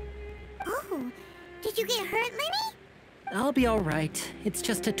 Oh, did you get hurt, Lenny? I'll be all right. It's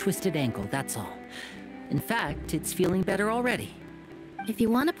just a twisted ankle, that's all. In fact, it's feeling better already. If you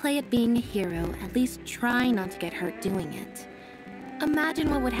want to play at being a hero, at least try not to get hurt doing it. Imagine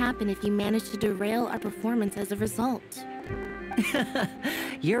what would happen if you managed to derail our performance as a result.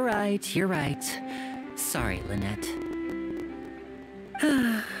 You're right, you're right. Sorry, Lynette.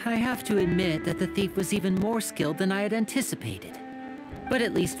 I have to admit that the thief was even more skilled than I had anticipated. But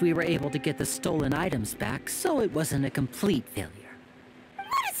at least we were able to get the stolen items back, so it wasn't a complete failure.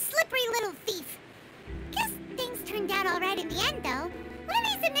 What a slippery little thief! Guess things turned out alright in the end, though.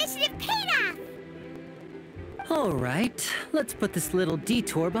 Lenny's initiative paid off! All right, let's put this little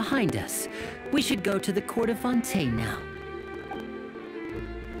detour behind us. We should go to the court of Fontaine now.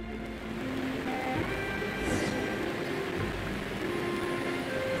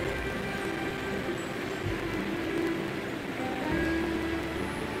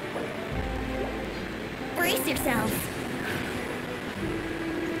 Brace yourselves.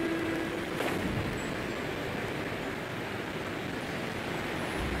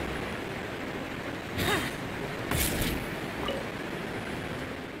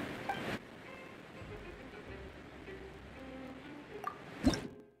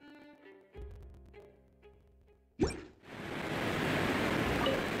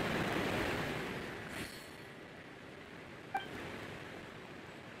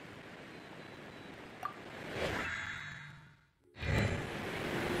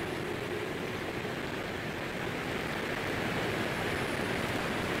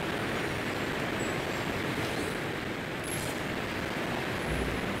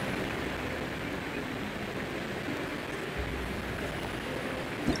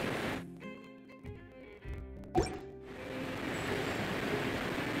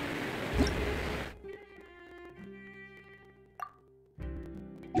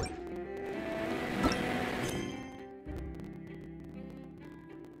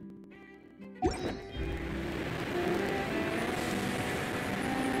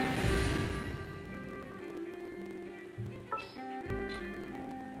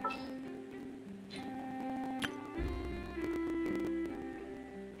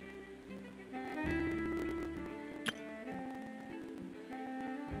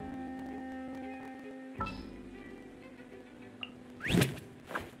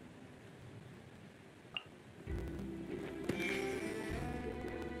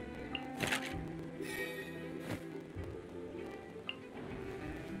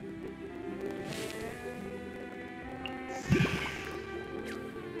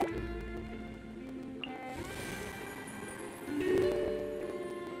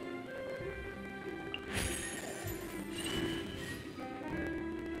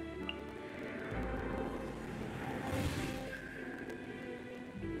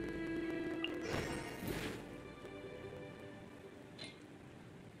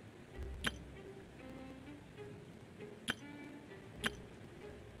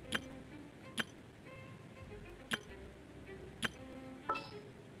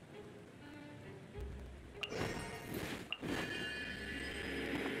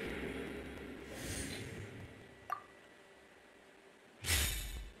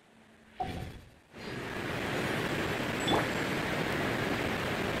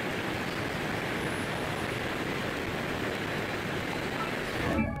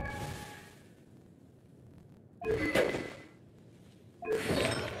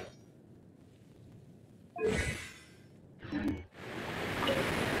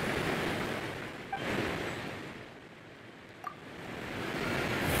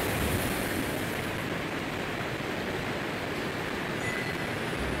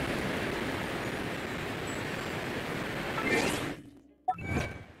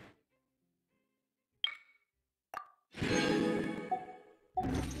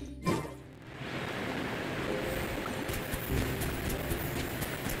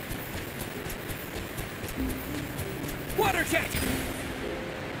 Shit!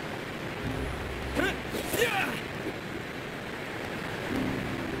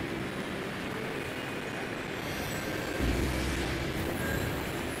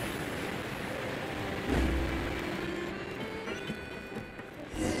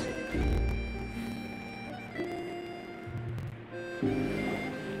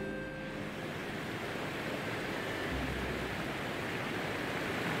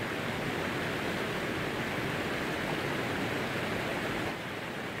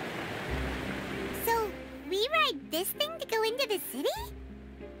 This thing to go into the city?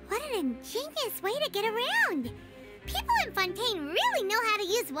 What an ingenious way to get around! People in Fontaine really know how to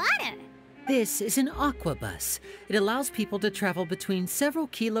use water! This is an aquabus. It allows people to travel between several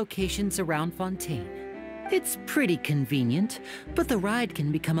key locations around Fontaine. It's pretty convenient, but the ride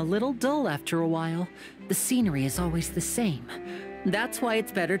can become a little dull after a while. The scenery is always the same. That's why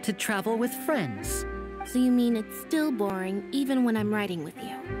it's better to travel with friends. So you mean it's still boring even when I'm riding with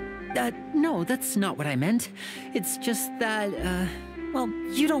you? No, that's not what I meant. It's just that, well,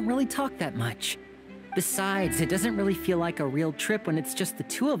 you don't really talk that much. Besides, it doesn't really feel like a real trip when it's just the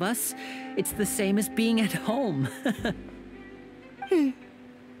two of us. It's the same as being at home.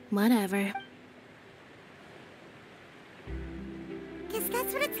 Whatever. Guess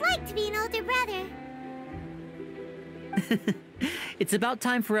that's what it's like to be an older brother. It's about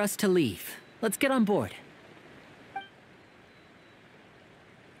time for us to leave. Let's get on board.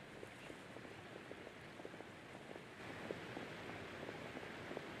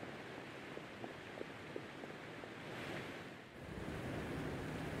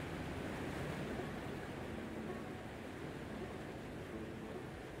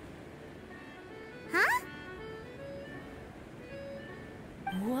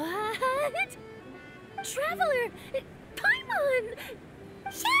 What? Traveler! Paimon!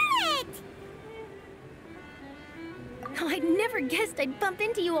 Charlotte! Oh, I never guessed I'd bump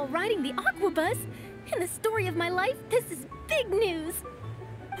into you while riding the aquabus. In the story of my life, this is big news.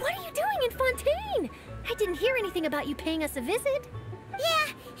 What are you doing in Fontaine? I didn't hear anything about you paying us a visit. Yeah,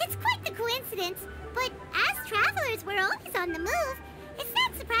 it's quite the coincidence. But as travelers, we're always on the move. It's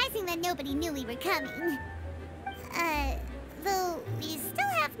not surprising that nobody knew we were coming. Though we still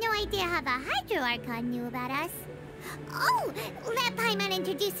have no idea how the Hydro Archon knew about us. Oh, let Paimon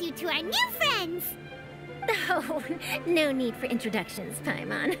introduce you to our new friends! Oh, no need for introductions,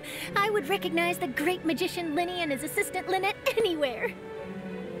 Paimon. I would recognize the great magician Linny and his assistant Lynette anywhere.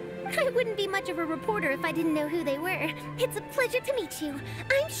 I wouldn't be much of a reporter if I didn't know who they were. It's a pleasure to meet you.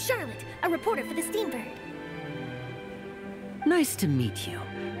 I'm Charlotte, a reporter for the Steambird. Nice to meet you.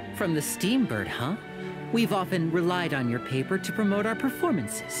 From the Steambird, huh? We've often relied on your paper to promote our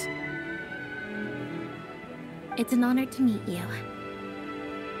performances. It's an honor to meet you.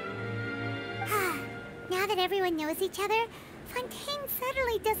 Now that everyone knows each other, Fontaine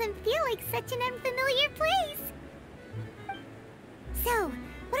suddenly doesn't feel like such an unfamiliar place. So,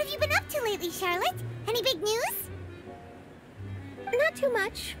 what have you been up to lately, Charlotte? Any big news? Not too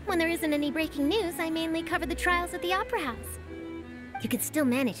much. When there isn't any breaking news, I mainly cover the trials at the Opera House. You can still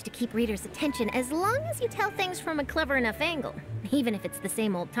manage to keep readers' attention as long as you tell things from a clever enough angle, even if it's the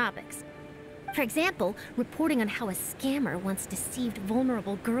same old topics. For example, reporting on how a scammer once deceived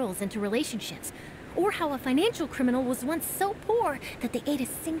vulnerable girls into relationships, or how a financial criminal was once so poor that they ate a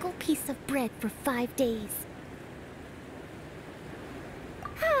single piece of bread for 5 days.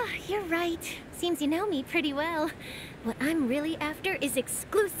 You're right. Seems you know me pretty well. What I'm really after is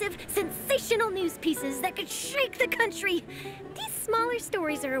exclusive, sensational news pieces that could shake the country. These smaller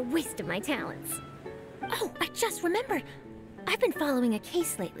stories are a waste of my talents. Oh, I just remembered. I've been following a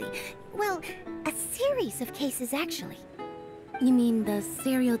case lately. Well, a series of cases, actually. You mean the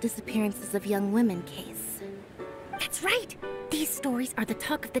serial disappearances of young women case? That's right! These stories are the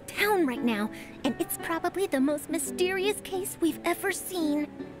talk of the town right now, and it's probably the most mysterious case we've ever seen.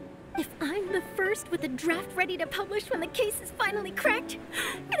 If I'm the first with a draft ready to publish when the case is finally cracked,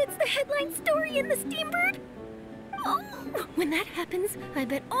 and it's the headline story in the Steambird, oh, when that happens, I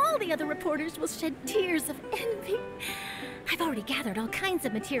bet all the other reporters will shed tears of envy. I've already gathered all kinds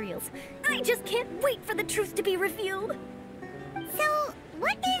of materials. I just can't wait for the truth to be revealed. So,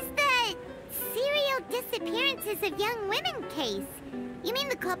 what is the serial disappearances of young women case? You mean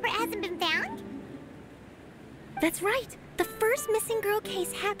the culprit hasn't been found? That's right. The first missing girl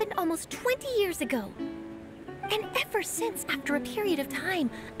case happened almost 20 years ago. And ever since, after a period of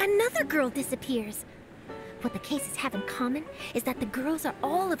time, another girl disappears. What the cases have in common is that the girls are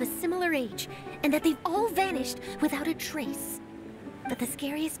all of a similar age, and that they've all vanished without a trace. But the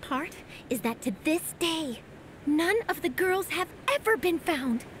scariest part is that to this day, none of the girls have ever been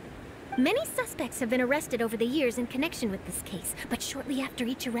found. Many suspects have been arrested over the years in connection with this case, but shortly after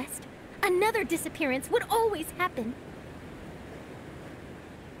each arrest, another disappearance would always happen.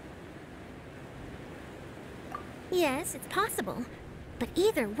 Yes, it's possible. But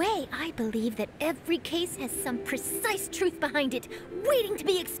either way, I believe that every case has some precise truth behind it, waiting to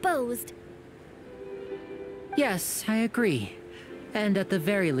be exposed. Yes, I agree. And at the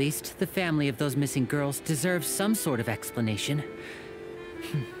very least, the family of those missing girls deserves some sort of explanation.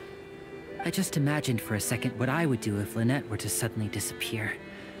 I just imagined for a second what I would do if Lynette were to suddenly disappear.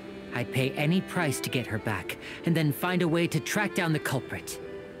 I'd pay any price to get her back, and then find a way to track down the culprit.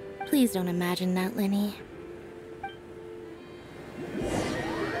 Please don't imagine that, Lenny.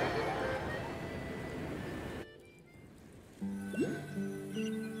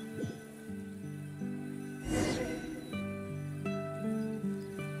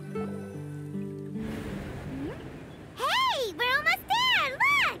 Hey, we're almost there!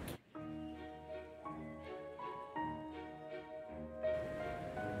 Look!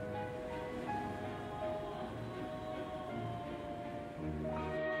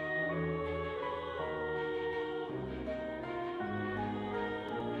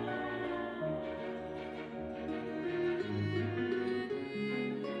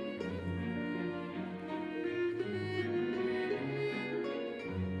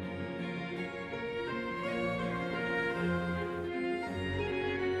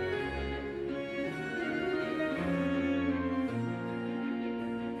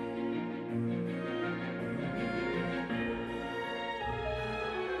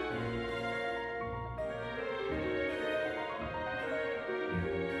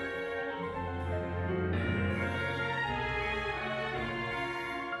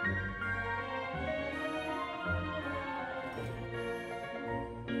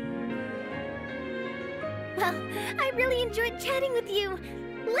 Well, I really enjoyed chatting with you.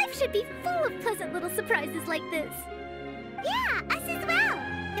 Life should be full of pleasant little surprises like this. Yeah, us as well.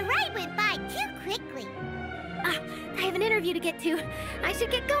 The ride went by too quickly. I have an interview to get to. I should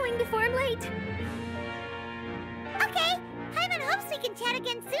get going before I'm late. Okay, Paimon hopes we can chat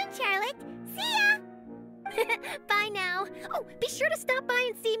again soon, Charlotte. See ya! Bye now. Oh, be sure to stop by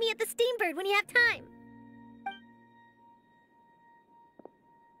and see me at the Steambird when you have time.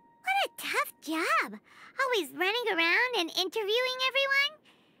 What a tough job. Always running around and interviewing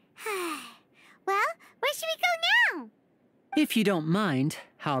everyone. Well, where should we go now? If you don't mind,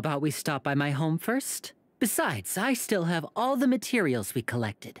 how about we stop by my home first? Besides, I still have all the materials we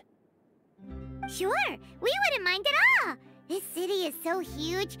collected. Sure, we wouldn't mind at all. This city is so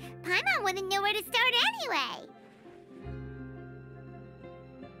huge, Paimon wouldn't know where to start anyway.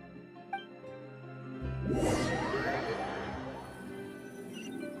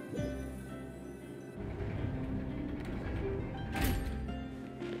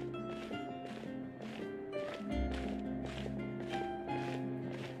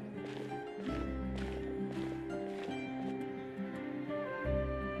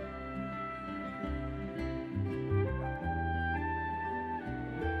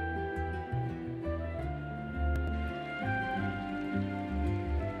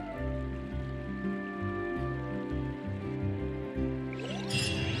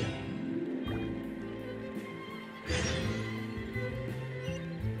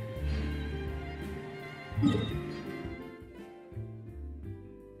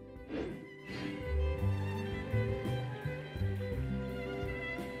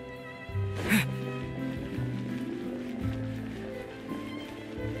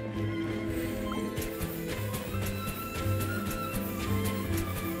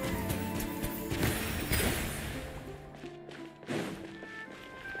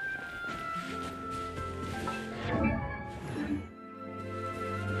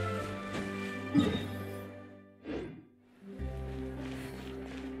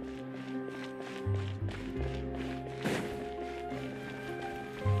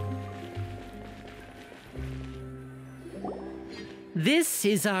 This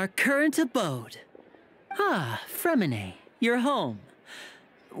is our current abode. Ah, Fremine, you're home.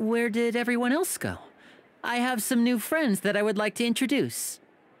 Where did everyone else go? I have some new friends that I would like to introduce.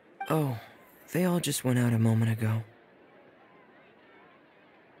 Oh, they all just went out a moment ago.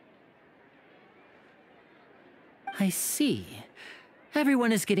 I see.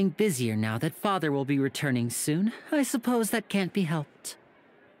 Everyone is getting busier now that Father will be returning soon. I suppose that can't be helped.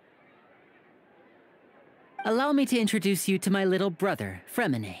 Allow me to introduce you to my little brother,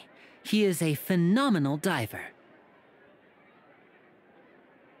 Fremine. He is a phenomenal diver.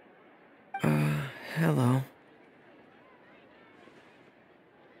 Hello.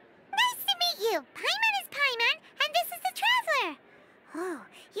 Nice to meet you. Paimon is Paimon, and this is the Traveler. Oh,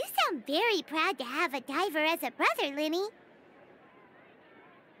 you sound I'm very proud to have a diver as a brother, Linny.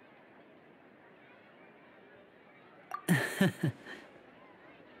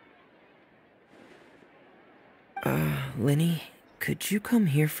 Linny, could you come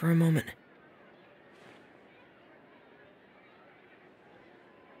here for a moment?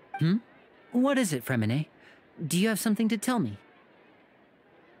 What is it, Fremine? Do you have something to tell me?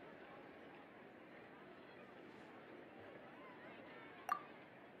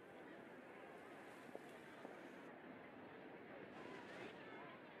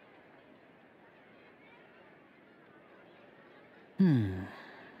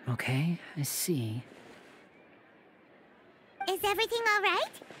 Okay, I see. Is everything all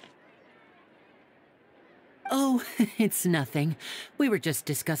right? Oh, it's nothing. We were just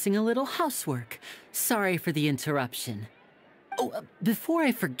discussing a little housework. Sorry for the interruption. Oh, before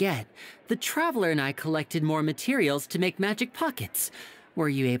I forget, the Traveler and I collected more materials to make magic pockets. Were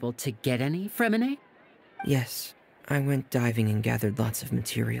you able to get any, Fremine? Yes, I went diving and gathered lots of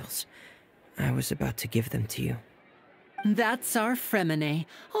materials. I was about to give them to you. That's our Fremine,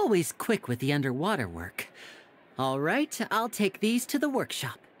 always quick with the underwater work. All right, I'll take these to the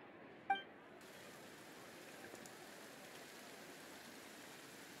workshop.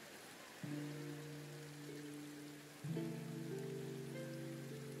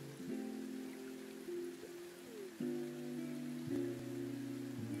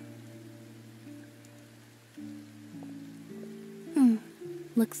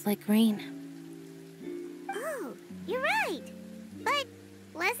 Looks like rain. Oh, you're right. But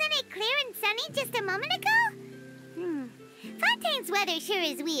wasn't it clear and sunny just a moment ago? Fontaine's weather sure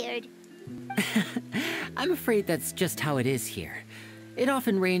is weird. I'm afraid that's just how it is here. It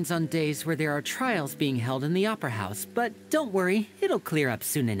often rains on days where there are trials being held in the Opera House, but don't worry, it'll clear up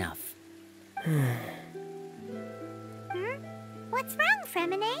soon enough. What's wrong,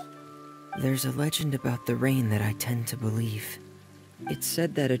 Fremine? There's a legend about the rain that I tend to believe. It's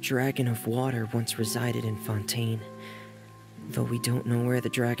said that a dragon of water once resided in Fontaine. Though we don't know where the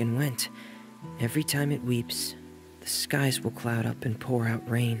dragon went, every time it weeps, the skies will cloud up and pour out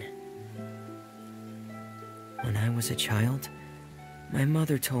rain. When I was a child, my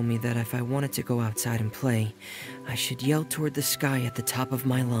mother told me that if I wanted to go outside and play, I should yell toward the sky at the top of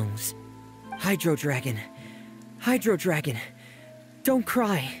my lungs. Hydro Dragon! Hydro Dragon! Don't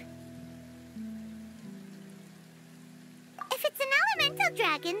cry! If it's an elemental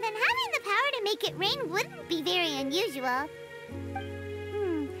dragon, then having the power to make it rain wouldn't be very unusual.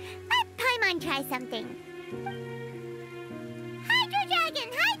 Let Paimon try something. Hydro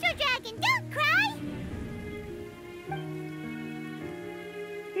Dragon, don't cry!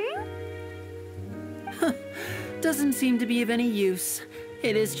 Doesn't seem to be of any use.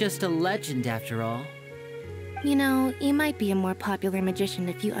 It is just a legend after all. You know, you might be a more popular magician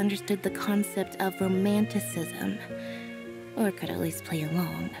if you understood the concept of romanticism. Or could at least play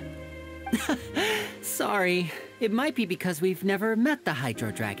along. Sorry. It might be because we've never met the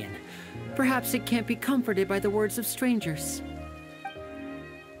Hydro Dragon. Perhaps it can't be comforted by the words of strangers.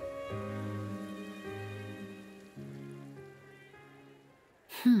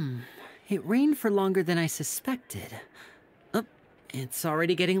 It rained for longer than I suspected. Oh, it's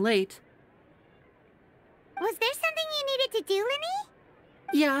already getting late. Was there something you needed to do, Linny?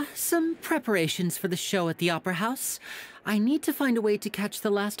 Yeah, some preparations for the show at the Opera House. I need to find a way to catch the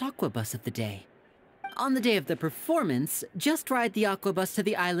last aqua bus of the day. On the day of the performance, just ride the aqua bus to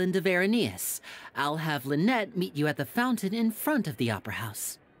the island of Araneus. I'll have Lynette meet you at the fountain in front of the Opera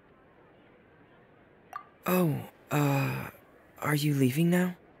House. Oh, are you leaving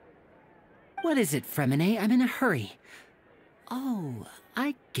now? What is it, Fremine? I'm in a hurry. Oh,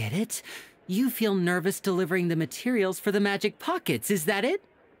 I get it. You feel nervous delivering the materials for the magic pockets, is that it?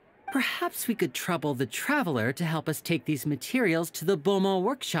 Perhaps we could trouble the Traveler to help us take these materials to the Beaumont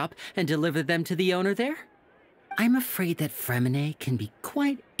workshop and deliver them to the owner there? I'm afraid that Fremine can be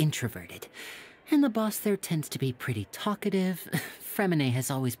quite introverted, and the boss there tends to be pretty talkative. Fremine has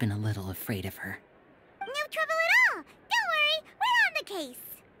always been a little afraid of her. No trouble at all! Don't worry, we're on the case!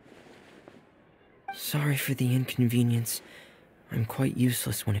 Sorry for the inconvenience. I'm quite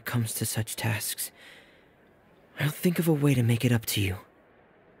useless when it comes to such tasks. I'll think of a way to make it up to you.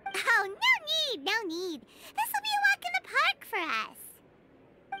 Oh, no need! This will be a walk in the park for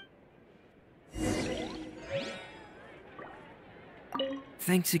us!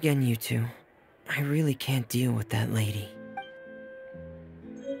 Thanks again, you two. I really can't deal with that lady.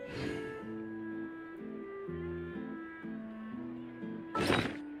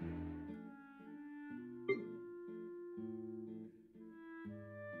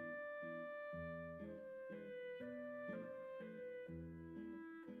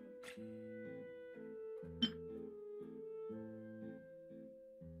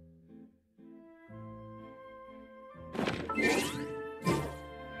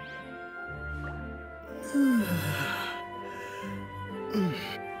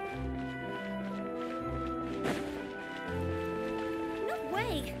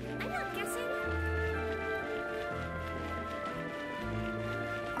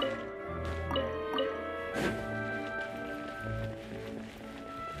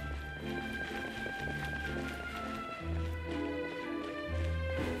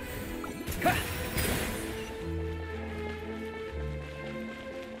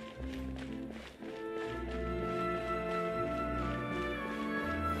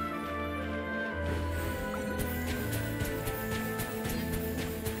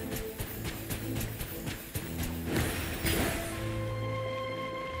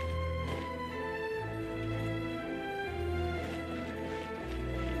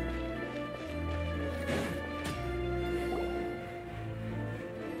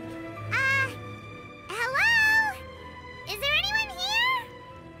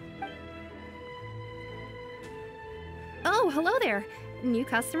 Oh, hello there. New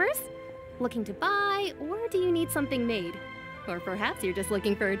customers? Looking to buy, or do you need something made? Or perhaps you're just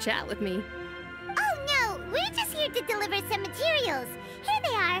looking for a chat with me. Oh no, we're just here to deliver some materials. Here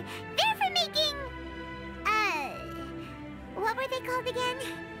they are. They're for making... what were they called again?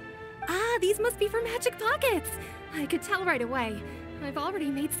 Ah, these must be for Magic Pockets. I could tell right away. I've already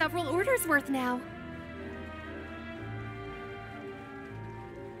made several orders worth now.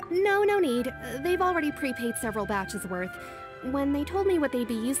 No need. They've already prepaid several batches worth. When they told me what they'd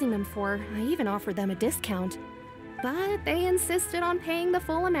be using them for, I even offered them a discount. But they insisted on paying the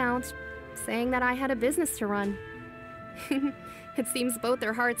full amount, saying that I had a business to run. It seems both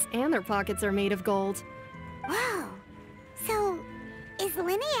their hearts and their pockets are made of gold. Whoa. So, is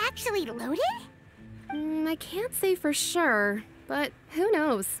Linny actually loaded? I can't say for sure, but who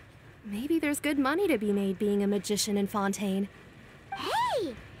knows? Maybe there's good money to be made being a magician in Fontaine.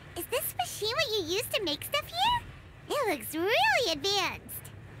 Hey! Is this machine what you use to make stuff here? It looks really advanced.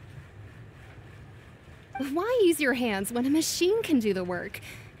 Why use your hands when a machine can do the work?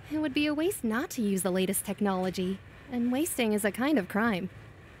 It would be a waste not to use the latest technology, and wasting is a kind of crime.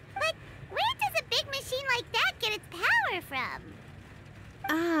 But where does a big machine like that get its power from?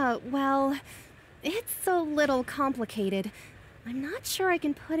 Well, it's a little complicated. I'm not sure I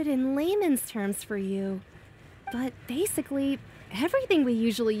can put it in layman's terms for you. But basically, everything we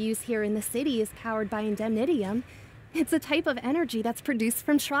usually use here in the city is powered by indemnitium. It's a type of energy that's produced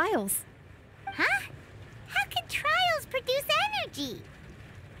from trials. Huh? How can trials produce energy?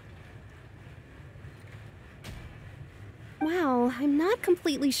 Well, I'm not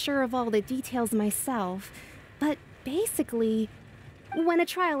completely sure of all the details myself, but basically, when a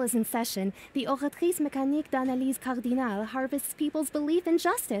trial is in session, the Oratrice Mécanique d'Analyse Cardinale harvests people's belief in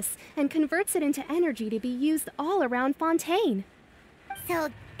justice and converts it into energy to be used all around Fontaine. So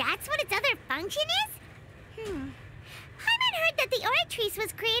that's what its other function is? Paimon heard that the Oratrice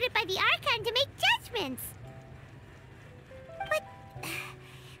was created by the Archon to make judgments. But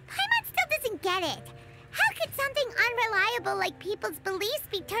Paimon still doesn't get it. How could something unreliable like people's beliefs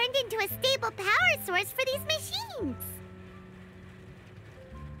be turned into a stable power source for these machines?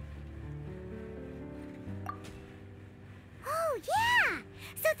 Oh, yeah!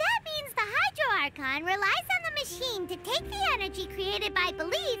 So that means the Hydro Archon relies on the machine to take the energy created by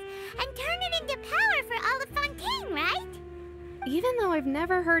belief and turn it into power for all of Fontaine, right? Even though I've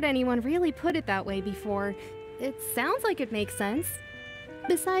never heard anyone really put it that way before, it sounds like it makes sense.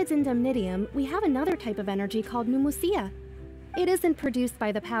 Besides indemnitium, we have another type of energy called pneumosia. It isn't produced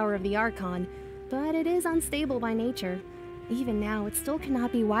by the power of the Archon, but it is unstable by nature. Even now, it still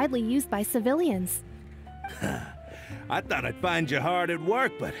cannot be widely used by civilians. I thought I'd find you hard at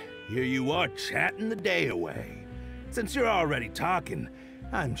work, but here you are chatting the day away. Since you're already talking,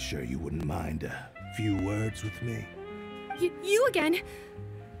 I'm sure you wouldn't mind a few words with me. You again?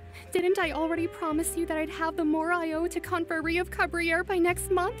 Didn't I already promise you that I'd have the more I owe to Confrérie of Cabriere by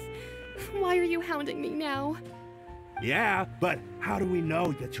next month? Why are you hounding me now? Yeah, but how do we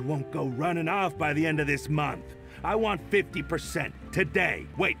know that you won't go running off by the end of this month? I want 50% today.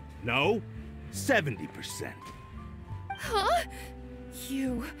 Wait, no, 70%. Huh?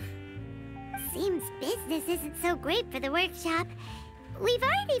 You... Seems business isn't so great for the workshop. We've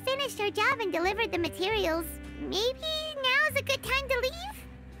already finished our job and delivered the materials. Maybe now is a good time to leave?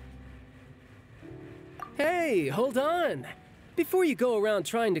 Hey, hold on. Before you go around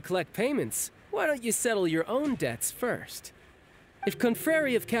trying to collect payments, why don't you settle your own debts first? If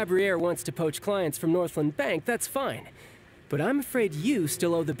Confrérie of Cabriere wants to poach clients from Northland Bank, that's fine. But I'm afraid you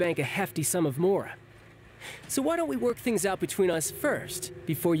still owe the bank a hefty sum of mora. So why don't we work things out between us first,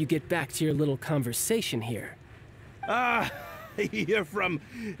 before you get back to your little conversation here? You're from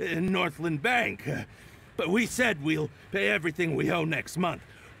Northland Bank. But we said we'll pay everything we owe next month.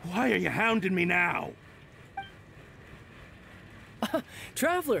 Why are you hounding me now?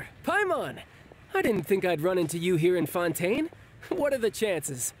 Traveler, Paimon! I didn't think I'd run into you here in Fontaine. What are the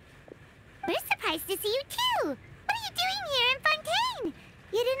chances? We're surprised to see you too! What are you doing here in Fontaine?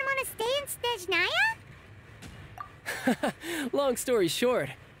 You didn't want to stay in Snezhnaya? Long story short,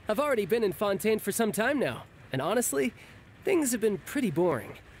 I've already been in Fontaine for some time now, and honestly, things have been pretty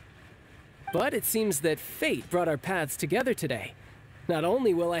boring. But it seems that fate brought our paths together today. Not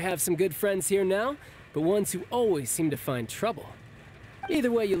only will I have some good friends here now, but ones who always seem to find trouble.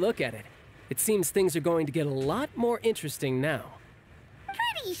 Either way you look at it, it seems things are going to get a lot more interesting now.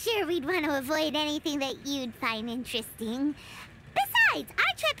 Pretty sure we'd want to avoid anything that you'd find interesting. Besides,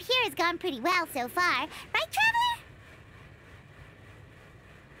 our trip here has gone pretty well so far. Right, Traveler?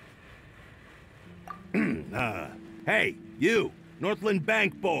 Hey, you, Northland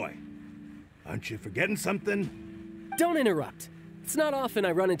Bank boy. Aren't you forgetting something? don't interrupt. It's not often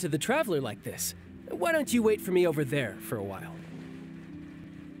I run into the Traveler like this. Why don't you wait for me over there for a while?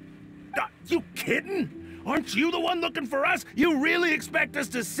 You kidding? Aren't you the one looking for us? You really expect us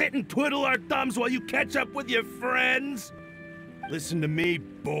to sit and twiddle our thumbs while you catch up with your friends? Listen to me,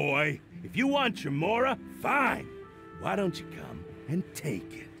 boy. If you want your Mora, fine. Why don't you come and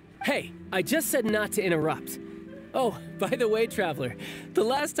take it? Hey, I just said not to interrupt. Oh, by the way, Traveler, the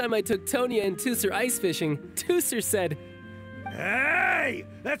last time I took Tonya and Tusser ice fishing, Tusser said... Hey!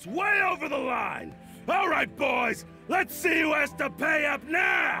 That's way over the line! All right, boys, let's see who has to pay up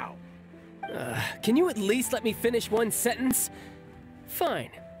now! Can you at least let me finish one sentence?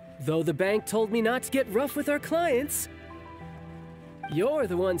 Fine. Though the bank told me not to get rough with our clients. You're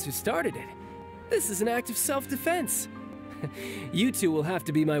the ones who started it. This is an act of self-defense. You two will have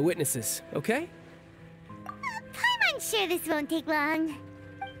to be my witnesses, okay? I'm unsure this won't take long.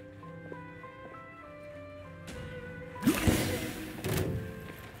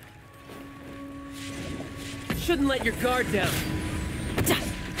 Shouldn't let your guard down.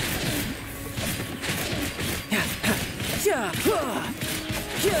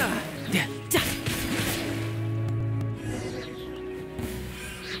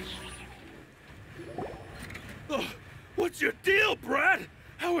 What's your deal, Brad?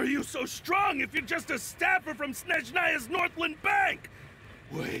 How are you so strong if you're just a staffer from Snezhnaya's Northland Bank?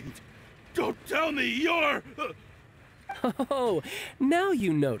 Wait, don't tell me you're... Oh, now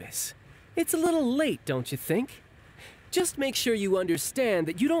you notice. It's a little late, don't you think? Just make sure you understand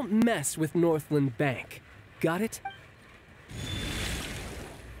that you don't mess with Northland Bank. Got it?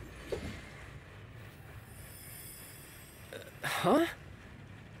 Huh?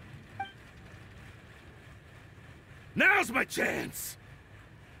 Now's my chance!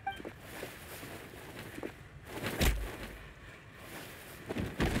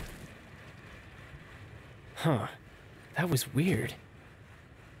 Huh. That was weird.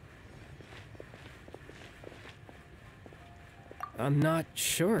 I'm not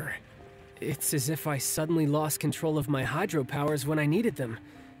sure. It's as if I suddenly lost control of my hydropowers when I needed them.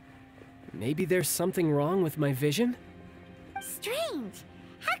 Maybe there's something wrong with my vision? Strange.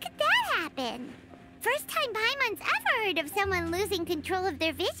 How could that happen? First time Paimon's ever heard of someone losing control of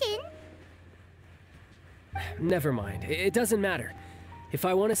their vision. Never mind. It doesn't matter. If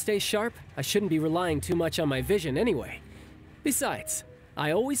I want to stay sharp, I shouldn't be relying too much on my vision anyway. Besides,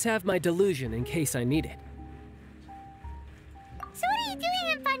 I always have my delusion in case I need it. So what are you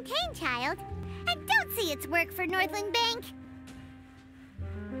doing in Fontaine, child? I don't see its work for Northland Bank.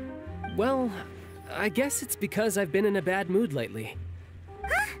 Well, I guess it's because I've been in a bad mood lately.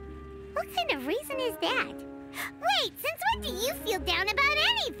 Huh? What kind of reason is that? Wait, since when do you feel down about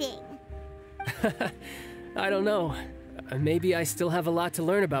anything? I don't know. Maybe I still have a lot to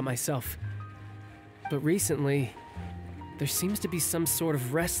learn about myself. But recently, there seems to be some sort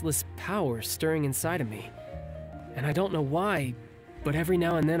of restless power stirring inside of me. And I don't know why, but every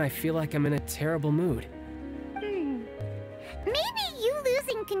now and then I feel like I'm in a terrible mood. Maybe you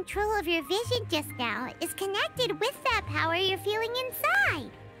losing control of your vision just now is connected with that power you're feeling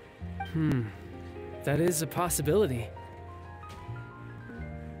inside. That is a possibility.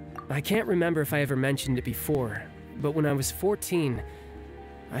 I can't remember if I ever mentioned it before, but when I was 14,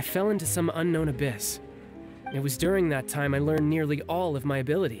 I fell into some unknown abyss. It was during that time I learned nearly all of my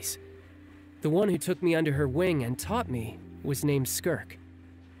abilities. The one who took me under her wing and taught me was named Skirk.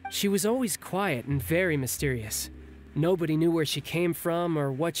 She was always quiet and very mysterious. Nobody knew where she came from or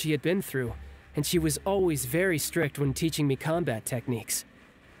what she had been through, and she was always very strict when teaching me combat techniques.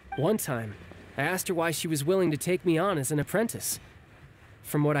 One time, I asked her why she was willing to take me on as an apprentice.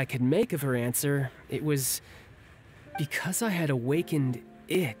 From what I could make of her answer, it was because I had awakened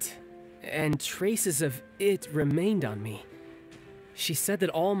it, and traces of it remained on me. She said that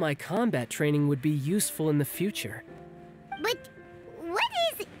all my combat training would be useful in the future. But what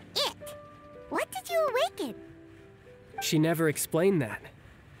is it? What did you awaken? She never explained that,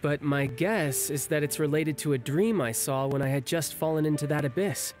 but my guess is that it's related to a dream I saw when I had just fallen into that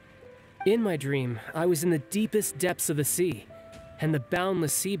abyss. In my dream, I was in the deepest depths of the sea, and the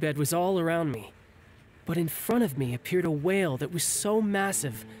boundless seabed was all around me. But in front of me appeared a whale that was so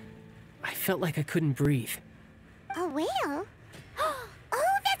massive, I felt like I couldn't breathe. A whale? Oh,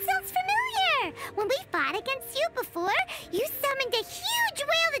 that sounds familiar! When we fought against you before, you summoned a huge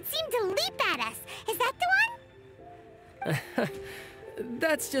whale that seemed to leap at us. Is that the one?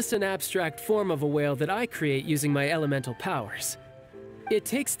 That's just an abstract form of a whale that I create using my elemental powers. It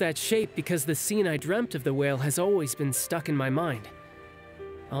takes that shape because the scene I dreamt of the whale has always been stuck in my mind.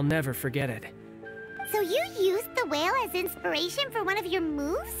 I'll never forget it. So you used the whale as inspiration for one of your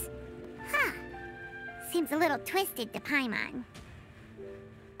moves? Huh. Seems a little twisted to Paimon.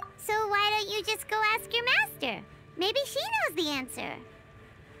 So why don't you just go ask your master? Maybe she knows the answer.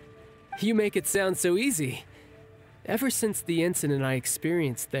 You make it sound so easy. Ever since the incident I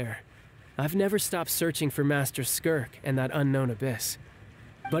experienced there, I've never stopped searching for Master Skirk and that unknown abyss.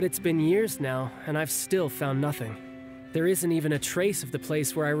 But it's been years now, and I've still found nothing. There isn't even a trace of the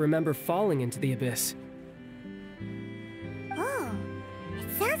place where I remember falling into the abyss. Oh, it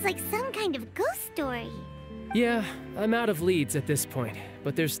sounds like some kind of ghost story. Yeah, I'm out of leads at this point,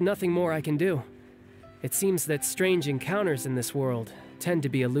 but there's nothing more I can do. It seems that strange encounters in this world tend to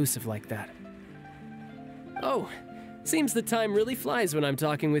be elusive like that. Oh, seems the time really flies when I'm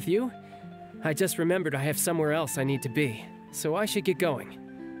talking with you. I just remembered I have somewhere else I need to be, so I should get going.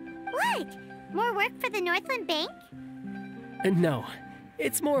 What? More work for the Northland Bank? No,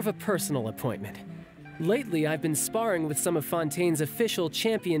 it's more of a personal appointment. Lately, I've been sparring with some of Fontaine's official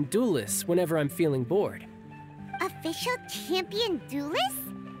champion duelists whenever I'm feeling bored. Official champion duelists?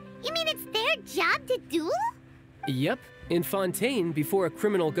 You mean it's their job to duel? Yep. In Fontaine, before a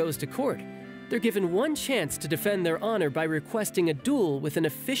criminal goes to court, they're given one chance to defend their honor by requesting a duel with an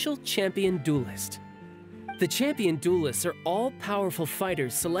official champion duelist. The champion duelists are all-powerful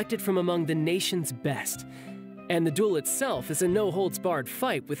fighters selected from among the nation's best. And the duel itself is a no-holds-barred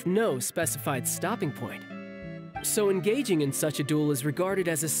fight with no specified stopping point. So engaging in such a duel is regarded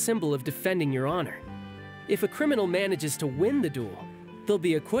as a symbol of defending your honor. If a criminal manages to win the duel, they'll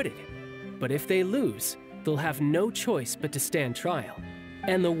be acquitted. But if they lose, they'll have no choice but to stand trial.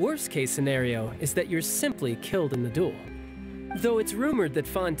 And the worst-case scenario is that you're simply killed in the duel. Though it's rumored that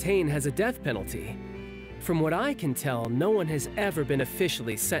Fontaine has a death penalty, from what I can tell, no one has ever been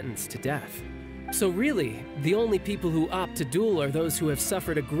officially sentenced to death. So really, the only people who opt to duel are those who have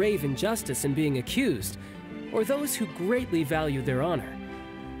suffered a grave injustice in being accused, or those who greatly value their honor.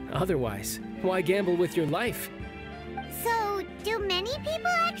 Otherwise, why gamble with your life? So, do many people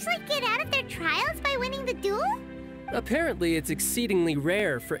actually get out of their trials by winning the duel? Apparently, it's exceedingly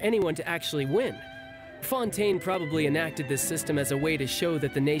rare for anyone to actually win. Fontaine probably enacted this system as a way to show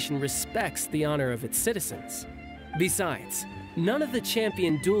that the nation respects the honor of its citizens. Besides, none of the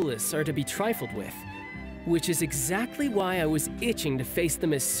champion duelists are to be trifled with, which is exactly why I was itching to face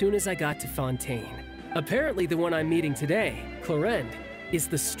them as soon as I got to Fontaine. Apparently, the one I'm meeting today, Clorinde, is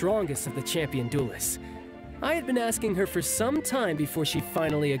the strongest of the champion duelists. I had been asking her for some time before she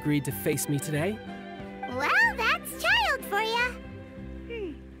finally agreed to face me today. Well, that's child for ya.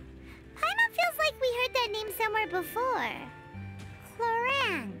 Paimon feels like we heard that name somewhere before.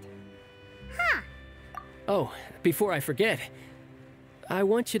 Clorinde. Huh. Oh, before I forget, I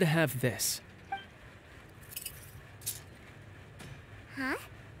want you to have this. Huh?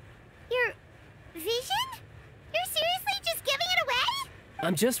 Your vision? You're seriously just giving it away?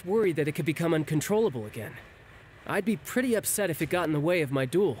 I'm just worried that it could become uncontrollable again. I'd be pretty upset if it got in the way of my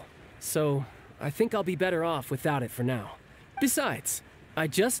duel, so I think I'll be better off without it for now. Besides, I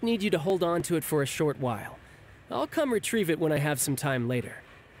just need you to hold on to it for a short while. I'll come retrieve it when I have some time later.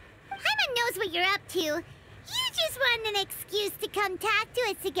 Paimon knows what you're up to. You just want an excuse to come talk to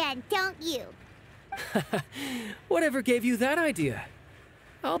us again, don't you? Whatever gave you that idea?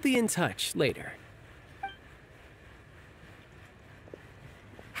 I'll be in touch later.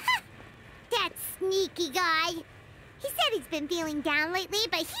 That sneaky guy. He said he's been feeling down lately,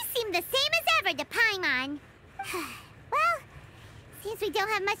 but he seemed the same as ever to Paimon. Well, since we don't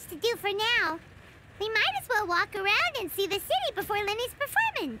have much to do for now, we might as well walk around and see the city before Lenny's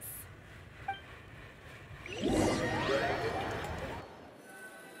performance.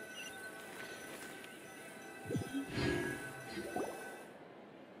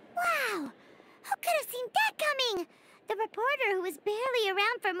 Wow! Who could have seen that coming? The reporter who was barely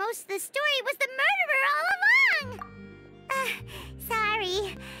around for most of the story was the murderer all along!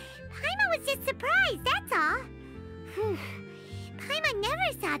 Sorry. Paimon was just surprised, that's all. Paimon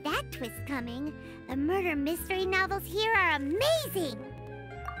never saw that twist coming. The murder mystery novels here are amazing!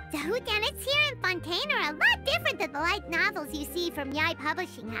 The whodunits here in Fontaine are a lot different than the light novels you see from Yai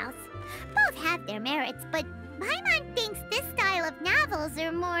Publishing House. Both have their merits, but Paimon thinks this style of novels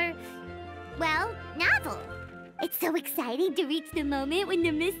are more, well, novel. It's so exciting to reach the moment when the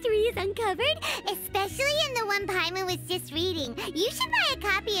mystery is uncovered, especially in the one Paimon was just reading. You should buy a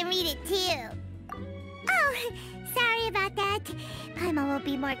copy and read it too. Oh, sorry about that. Paimon will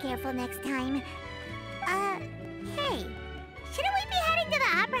be more careful next time. Hey, shouldn't we be heading to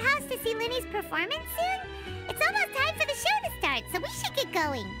the Opera House to see Lenny's performance soon? It's almost time for the show to start, so we should get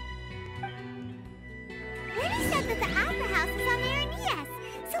going. Lenny said that the Opera House is on Aranias,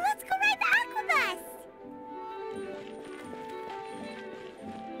 so let's go ride the Aquabus!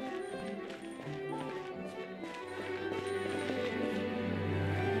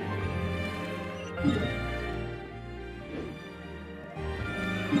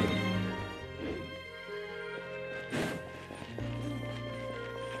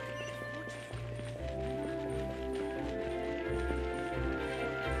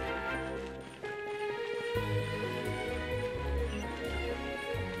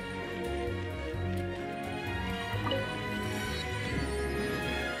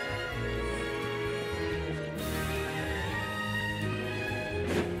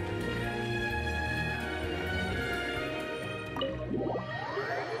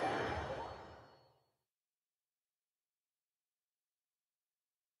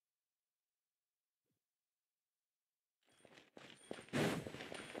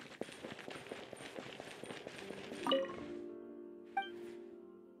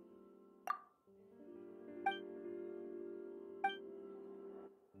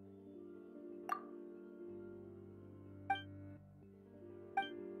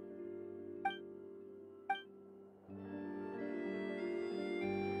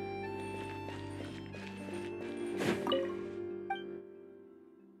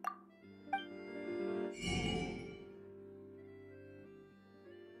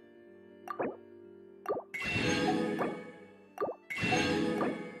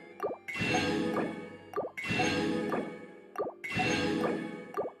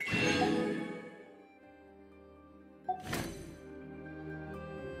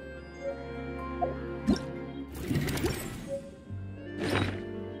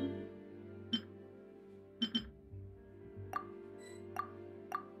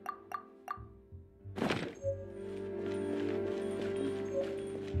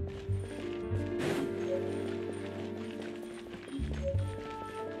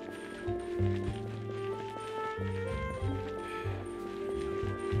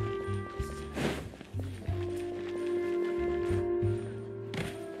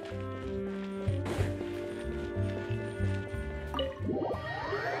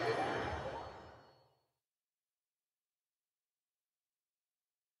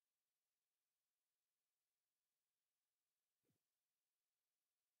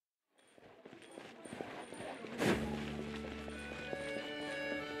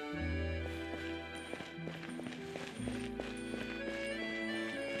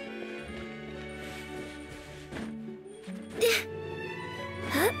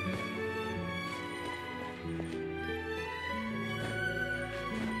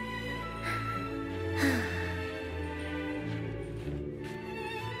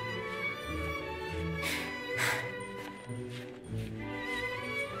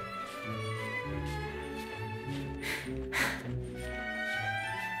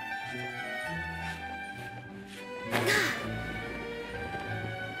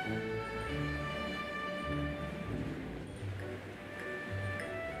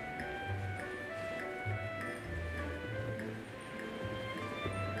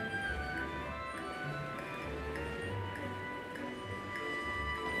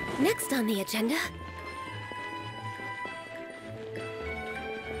 Next on the agenda...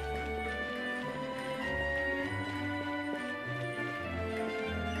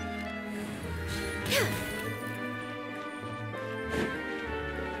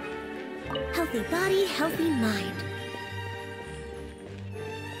 Healthy body, healthy mind.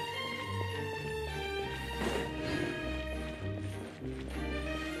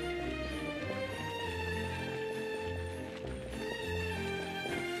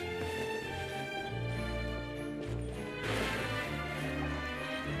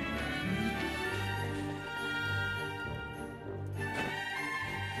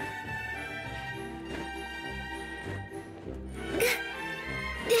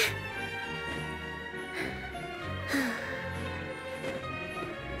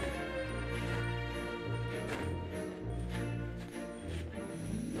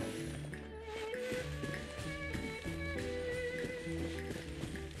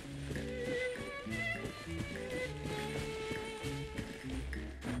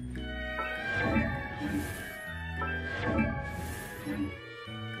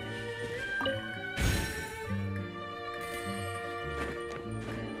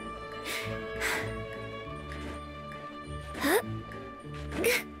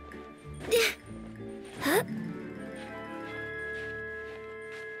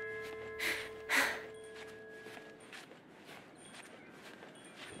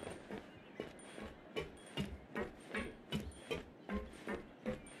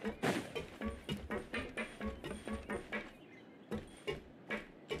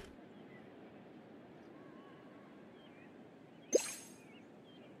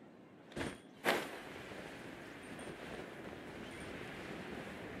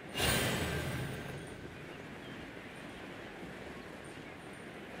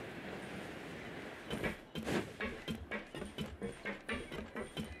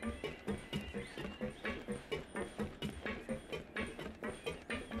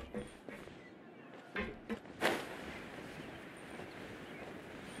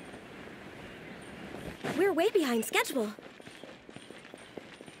 We're way behind schedule.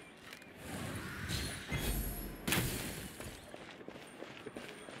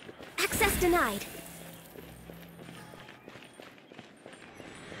 Access denied.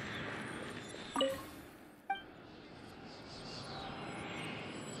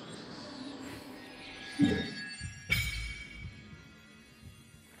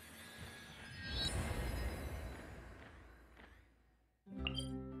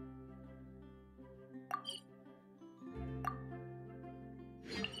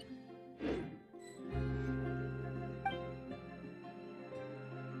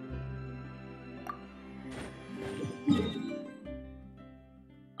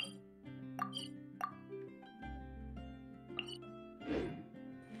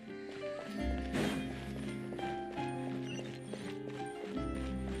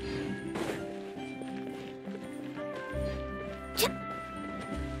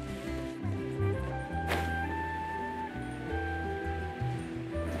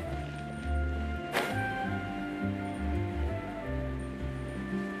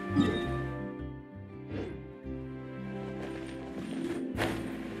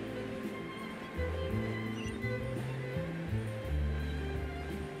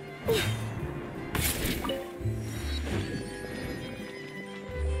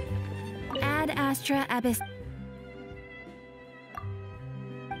 Ad Astra Abyss.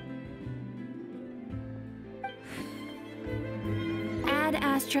 Ad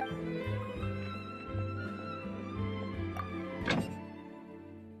Astra.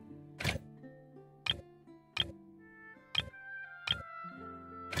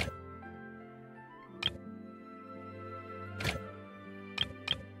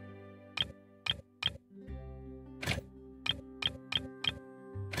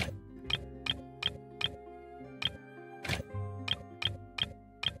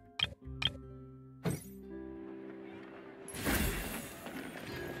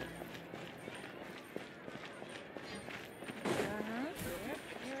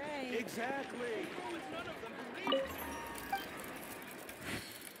 Exactly. None of them believe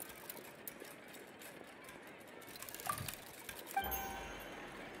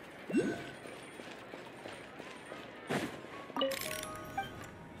it.